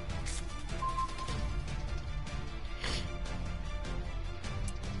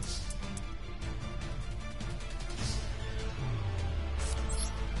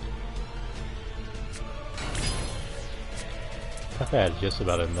 I've had just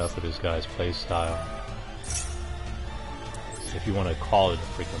about enough of this guy's playstyle. If you want to call it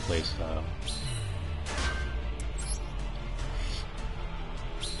a freaking playstyle.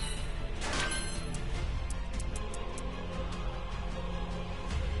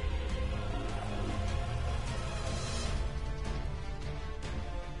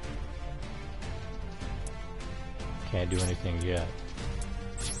 Can't do anything yet.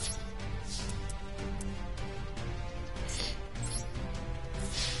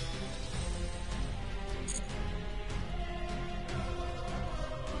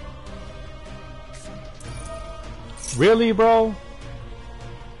 Really, bro?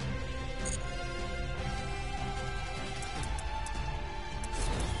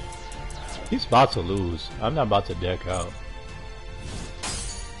 He's about to lose. I'm not about to deck out.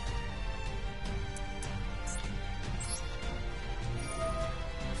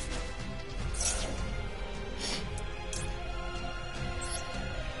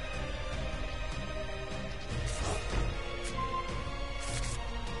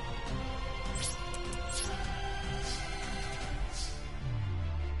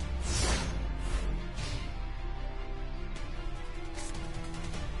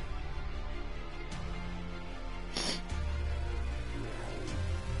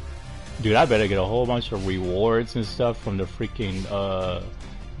 Dude, I better get a whole bunch of rewards and stuff from the freaking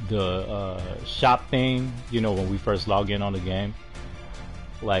shop thing, you know, when we first log in on the game.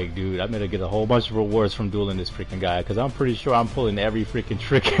 Like, dude, I better get a whole bunch of rewards from dueling this freaking guy, because I'm pretty sure I'm pulling every freaking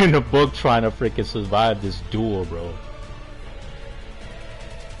trick in the book trying to freaking survive this duel, bro.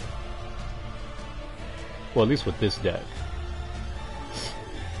 Well, at least with this deck.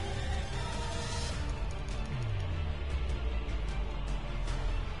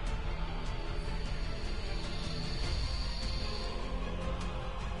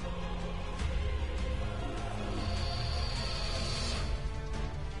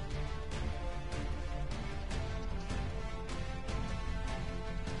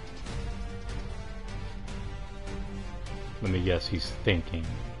 Let me guess, he's thinking.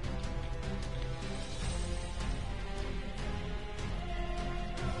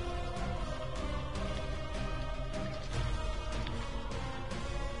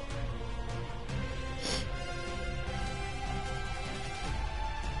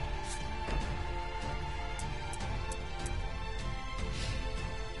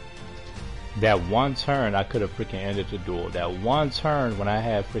 That one turn, I could have freaking ended the duel. That one turn when I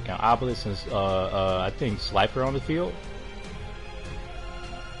had freaking Obelisk and I think Slifer on the field.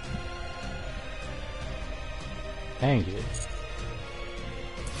 Dang it.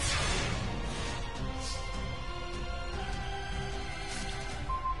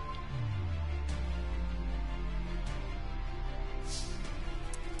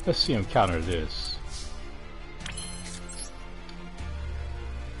 Let's see him counter this.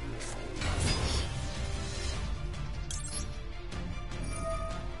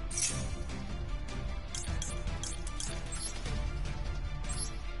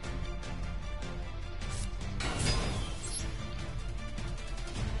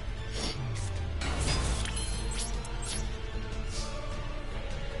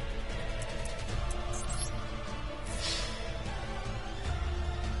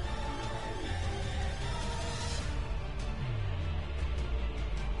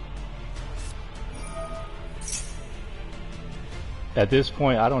 At this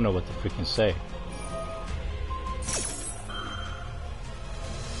point, I don't know what to freaking say.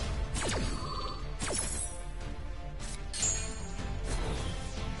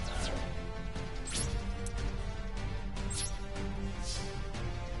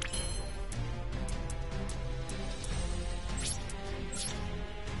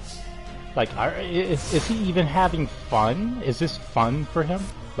 Like, is he even having fun? Is this fun for him?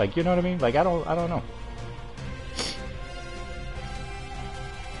 Like, you know what I mean? Like, I don't know.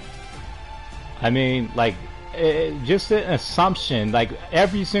 I mean, like, just an assumption, like,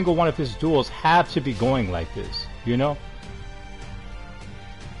 every single one of his duels have to be going like this, you know?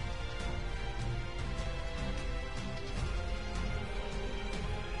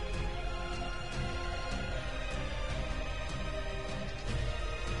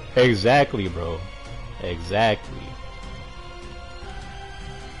 Exactly, bro. Exactly.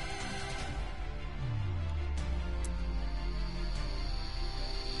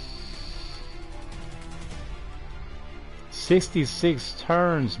 "66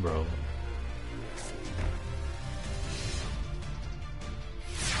 turns, bro."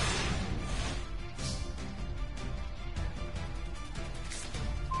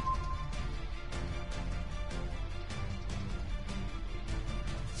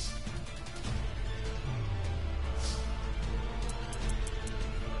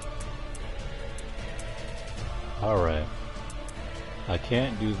 Alright. I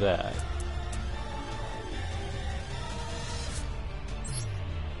can't do that.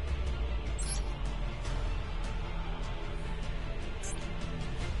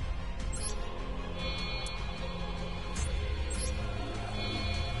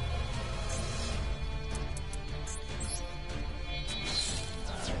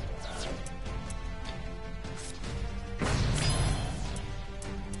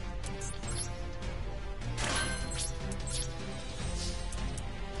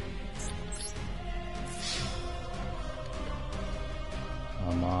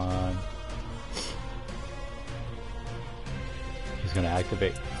 Come on. He's gonna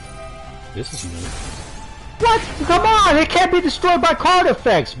activate. This is new. What? Come on! It can't be destroyed by card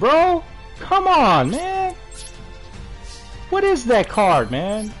effects, bro! Come on, man! What is that card,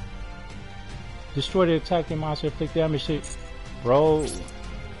 man? Destroy the attacking monster, inflict damage to... Bro...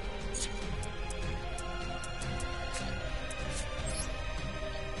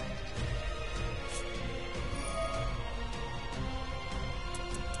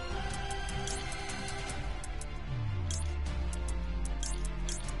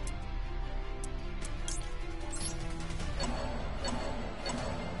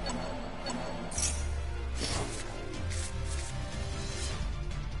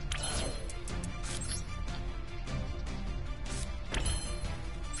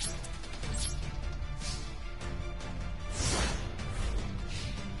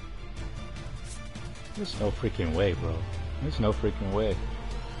 There's no freaking way, bro. There's no freaking way.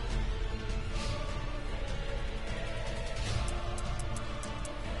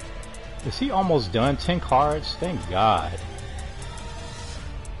 Is he almost done? 10 cards? Thank God.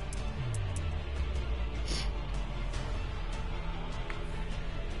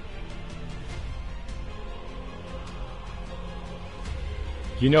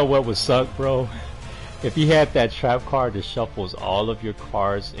 You know what would suck, bro? If he had that trap card that shuffles all of your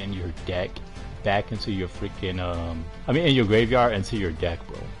cards in your deck back into your freaking, in your graveyard into your deck,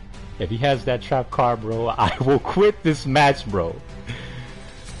 bro. If he has that trap card, bro, I will quit this match, bro.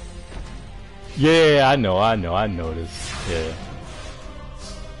 Yeah, I know this. Yeah.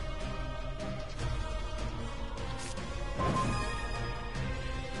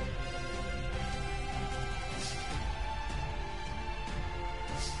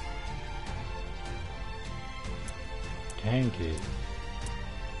 Dang it.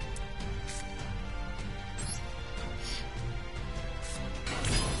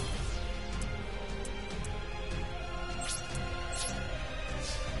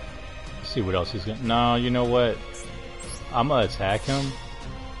 Let's see what else he's gonna. No, you know what? I'm gonna attack him,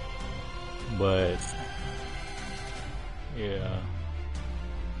 but yeah,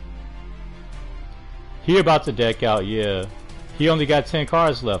 he about to deck out. Yeah, he only got 10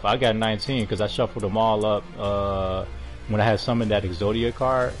 cards left. I got 19 because I shuffled them all up when I had summoned that Exodia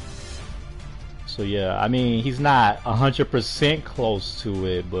card. So yeah, I mean, he's not 100% close to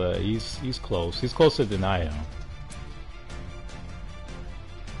it, but he's close. He's closer than I am.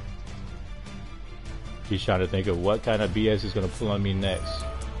 He's trying to think of what kind of BS he's gonna pull on me next.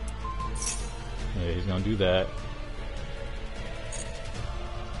 Yeah, he's gonna do that.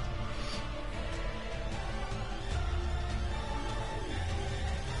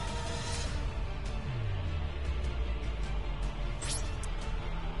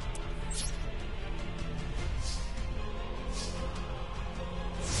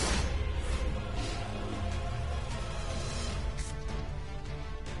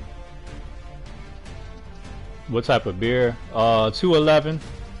 What type of beer? 211.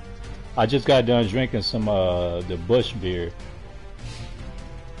 I just got done drinking some the Bush beer.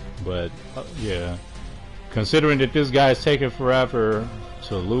 But yeah, considering that this guy is taking forever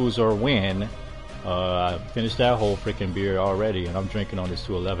to lose or win, I finished that whole freaking beer already, and I'm drinking on this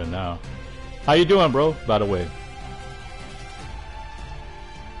 211 now. How you doing, bro? By the way.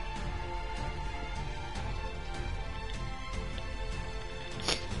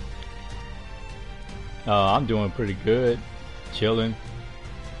 I'm doing pretty good, chilling,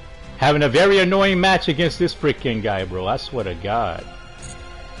 having a very annoying match against this freaking guy, bro. I swear to God,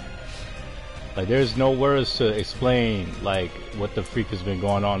 like there's no words to explain like what the freak has been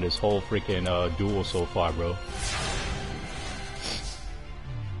going on this whole freaking duel so far, bro.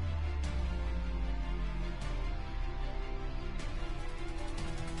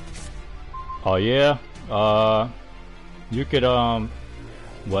 Oh yeah, you could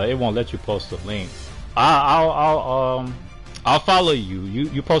well, it won't let you post the link. I'll follow you.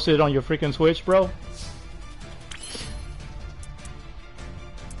 You posted it on your freaking Twitch, bro?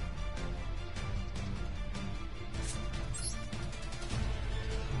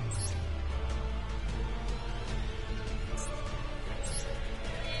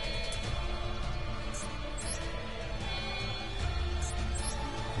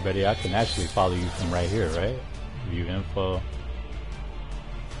 Buddy, I can actually follow you from right here, right? View info.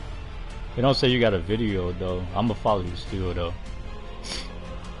 They don't say you got a video though. I'm gonna follow you still though.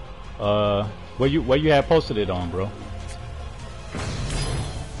 Where you had posted it on, bro?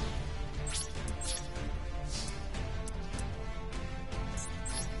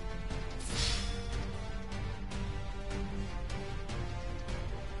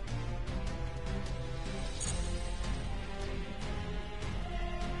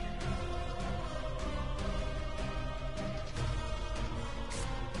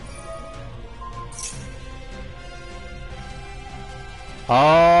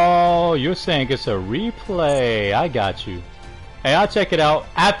 Oh, you're saying it's a replay. I got you. Hey, I'll check it out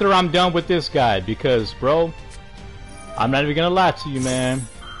after I'm done with this guy because, bro, I'm not even gonna lie to you, man.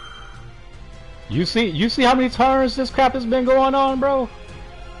 You see how many turns this crap has been going on, bro?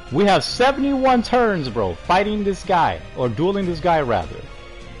 We have 71 turns, bro, fighting this guy, or dueling this guy, rather.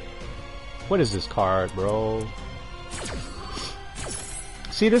 What is this card, bro?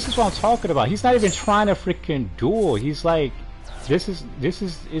 See, this is what I'm talking about. He's not even trying to freaking duel. He's like,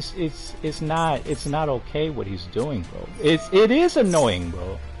 it's not okay what he's doing, bro. It is annoying,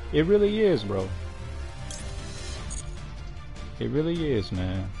 bro. It really is, bro. It really is,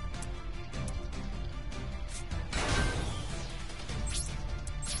 man.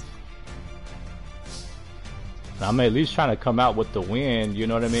 I'm at least trying to come out with the win, you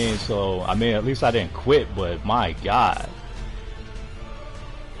know what I mean? So, I mean, at least I didn't quit, but my God.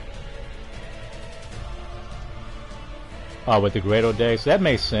 Oh, with the Grado decks? That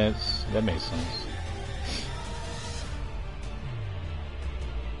makes sense. That makes sense.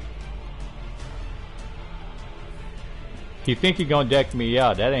 He think he gonna deck me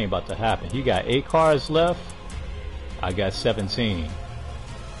out. That ain't about to happen. He got 8 cards left. I got 17.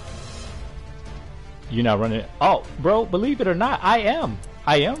 You're not running. Oh, bro, believe it or not, I am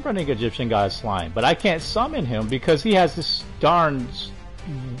running Egyptian God Slime, but I can't summon him because he has this darn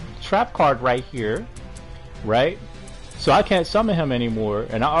trap card right here, right? So I can't summon him anymore,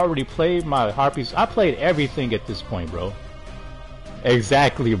 and I already played my Harpies. I played everything at this point, bro.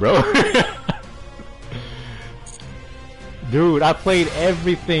 Exactly, bro. Dude, I played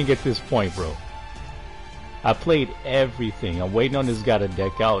everything at this point, bro. I played everything. I'm waiting on this guy to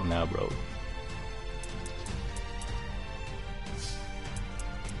deck out now, bro.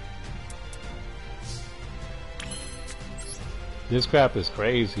 This crap is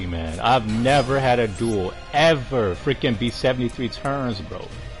crazy, man. I've never had a duel ever freaking be 73 turns, bro.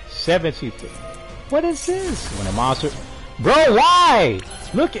 73. What is this? When a monster... Bro, why?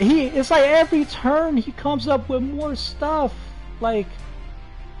 Look, it's like every turn he comes up with more stuff. Like...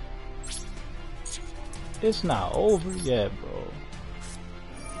 It's not over yet, bro.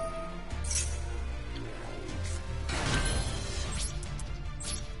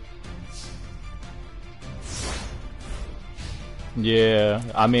 Yeah,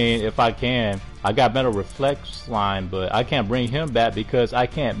 I mean, if I can. I got Metal Reflect Slime, but I can't bring him back because I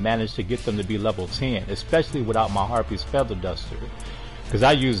can't manage to get them to be level 10, especially without my Harpy's Feather Duster. Because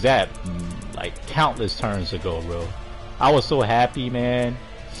I used that like countless turns ago, bro. I was so happy, man.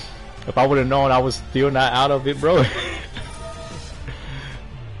 If I would have known I was still not out of it, bro.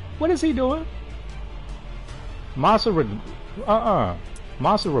 What is he doing? Monster Reborn?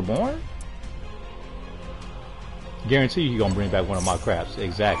 Guarantee you gonna bring back one of my craps.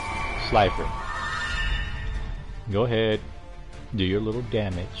 Exactly. Slifer. Go ahead. Do your little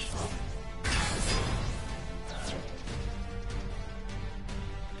damage.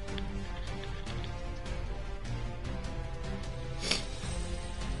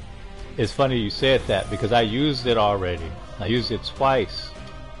 It's funny you said that because I used it already. I used it twice.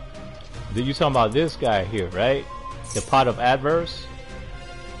 You talking about this guy here, right? The Pot of Adverse?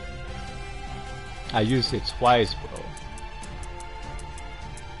 I used it twice, bro.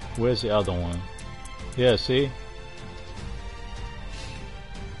 Where's the other one? Yeah, see?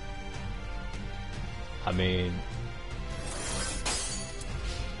 I mean...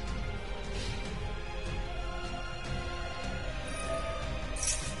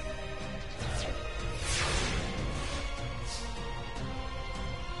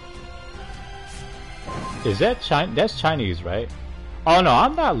 Is that Chinese? That's Chinese, right? Oh no,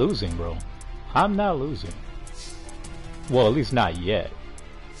 I'm not losing, bro. I'm not losing. Well, at least not yet.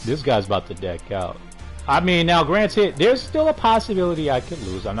 This guy's about to deck out. I mean, now granted, there's still a possibility I could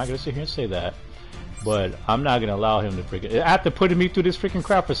lose. I'm not gonna sit here and say that, but I'm not gonna allow him to freaking. After putting me through this freaking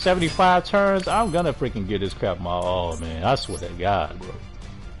crap for 75 turns, I'm gonna freaking give this crap my all, man. I swear to God, bro.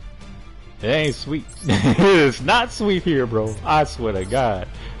 It ain't sweet. It's not sweet here, bro. I swear to God.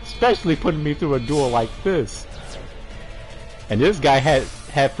 Especially putting me through a duel like this. And this guy had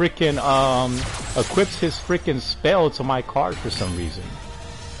freaking equipped his freaking spell to my card for some reason.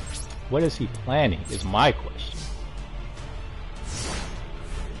 What is he planning is my question.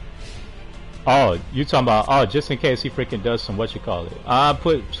 Oh, you talking about, oh, just in case he freaking does some, what you call it. I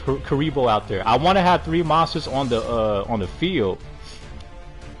put Karibo out there. I want to have 3 monsters on the field.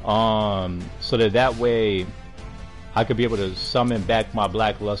 So that way I could be able to summon back my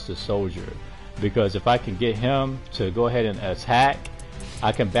Blackluster Soldier. Because if I can get him to go ahead and attack,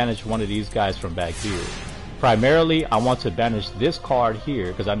 I can banish one of these guys from back here. Primarily, I want to banish this card here,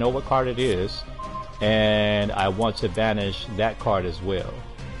 because I know what card it is. And I want to banish that card as well.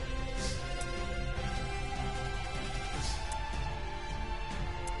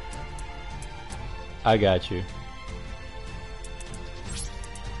 I got you.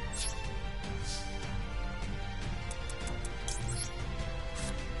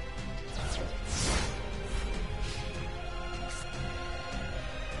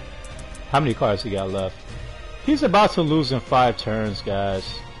 How many cards he got left? He's about to lose in 5 turns, guys.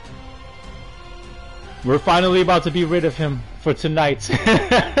 We're finally about to be rid of him for tonight.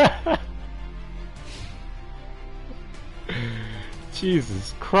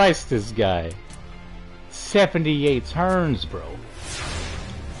 Jesus Christ, this guy. 78 turns, bro.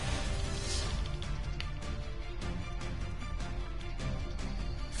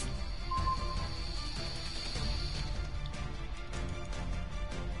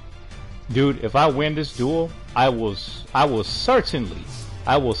 Dude, if I win this duel, I will certainly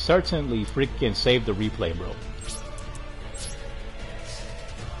freaking save the replay, bro.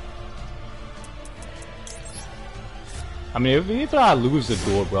 I mean, if I lose the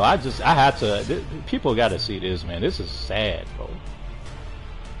duel, bro, I had to. People got to see this, man. This is sad, bro.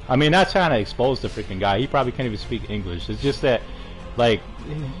 I mean, not trying to expose the freaking guy. He probably can't even speak English. It's just that, like,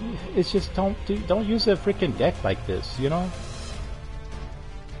 it's just don't use a freaking deck like this, you know.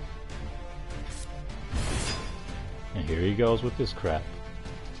 And here he goes with this crap.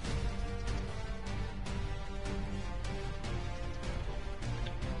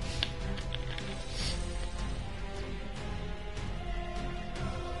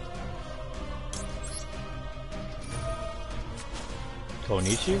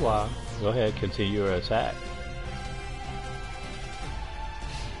 Konnichiwa. Go ahead, continue your attack.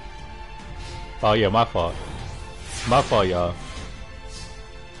 Oh yeah, my fault. My fault, y'all.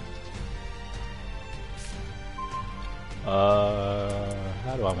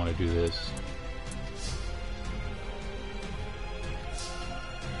 How do I want to do this?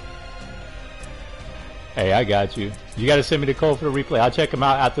 Hey, I got you. You gotta send me the code for the replay. I'll check him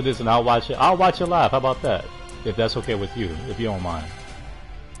out after this and I'll watch it. I'll watch it live. How about that? If that's okay with you, if you don't mind.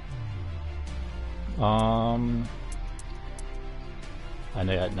 I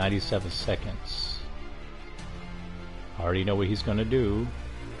know at 97 seconds. I already know what he's gonna do.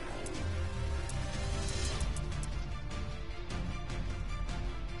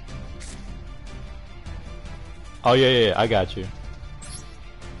 Oh yeah, I got you.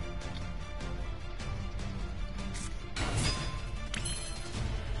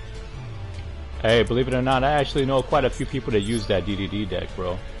 Hey, believe it or not, I actually know quite a few people that use that DDD deck,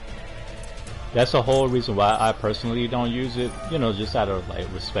 bro. That's the whole reason why I personally don't use it, you know, just out of like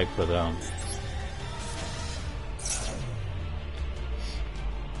respect for them.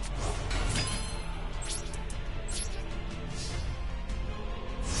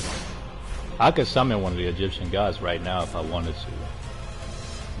 I could summon one of the Egyptian gods right now if I wanted to.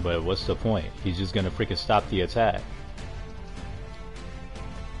 But what's the point? He's just gonna freaking stop the attack.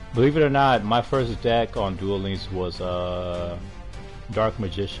 Believe it or not, my first deck on Duel Links was Dark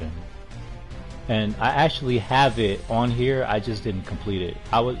Magician. And I actually have it on here, I just didn't complete it.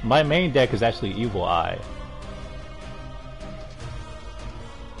 My main deck is actually Evil Eye.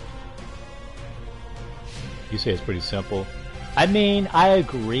 You say it's pretty simple. I mean, I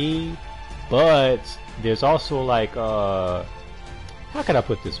agree, but there's also like, how can I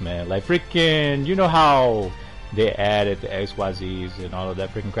put this, man? Like freaking, you know how they added the XYZs and all of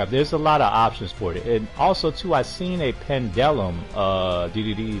that freaking crap. There's a lot of options for it. And also too, I seen a Pendulum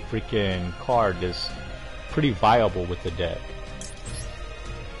DDD freaking card that's pretty viable with the deck.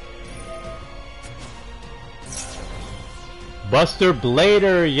 Buster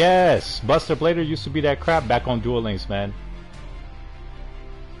Blader, yes! Buster Blader used to be that crap back on Duel Links, man.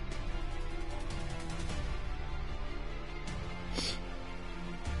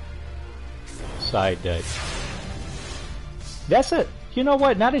 Side deck. That's it. You know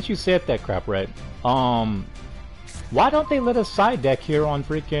what? Now that you said that crap, right? Why don't they let us side deck here on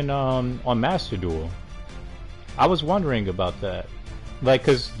freaking on Master Duel? I was wondering about that. Like,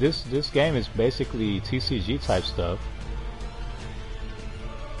 cause this game is basically TCG type stuff.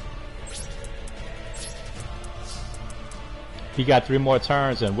 He got 3 more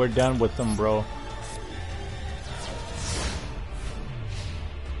turns and we're done with them, bro.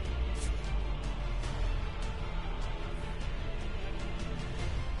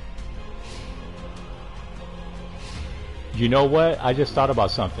 You know what? I just thought about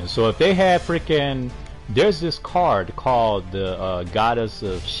something. So if they had freaking, there's this card called the Goddess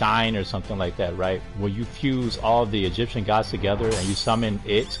of Shine or something like that, right? Where you fuse all the Egyptian gods together and you summon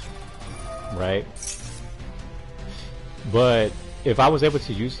it, right? But if I was able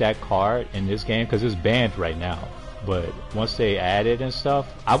to use that card in this game, because it's banned right now, but once they add it and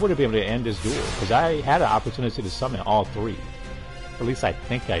stuff, I would have been able to end this duel because I had an opportunity to summon all 3. At least I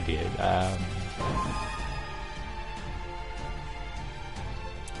think I did.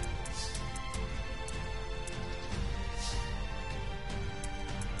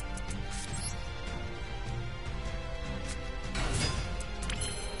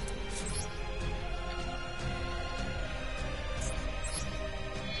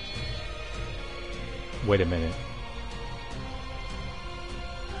 Wait a minute.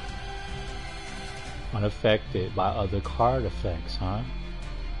 Unaffected by other card effects, huh?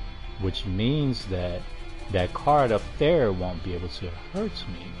 Which means that that card up there won't be able to hurt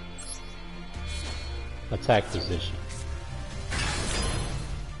me. Attack position.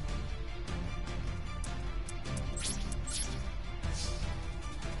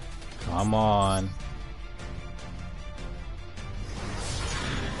 Come on.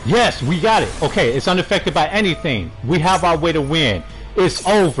 Yes, we got it. Okay, it's unaffected by anything. We have our way to win. It's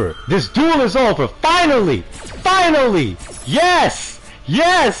over. This duel is over. Finally! Finally! Yes!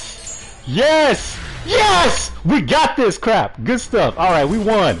 Yes! Yes! Yes! We got this crap. Good stuff. Alright, we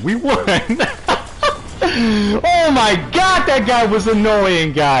won. We won. Oh my god, that guy was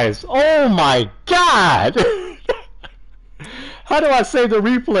annoying, guys. Oh my god. How do I save the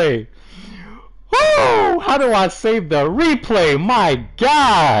replay? Woo! How do I save the replay? My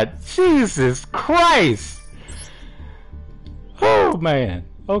god. Jesus Christ. Oh man.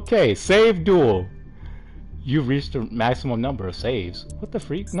 Okay, save duel. You've reached the maximum number of saves. What the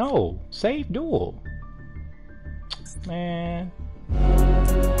freak? No. Save duel. Man.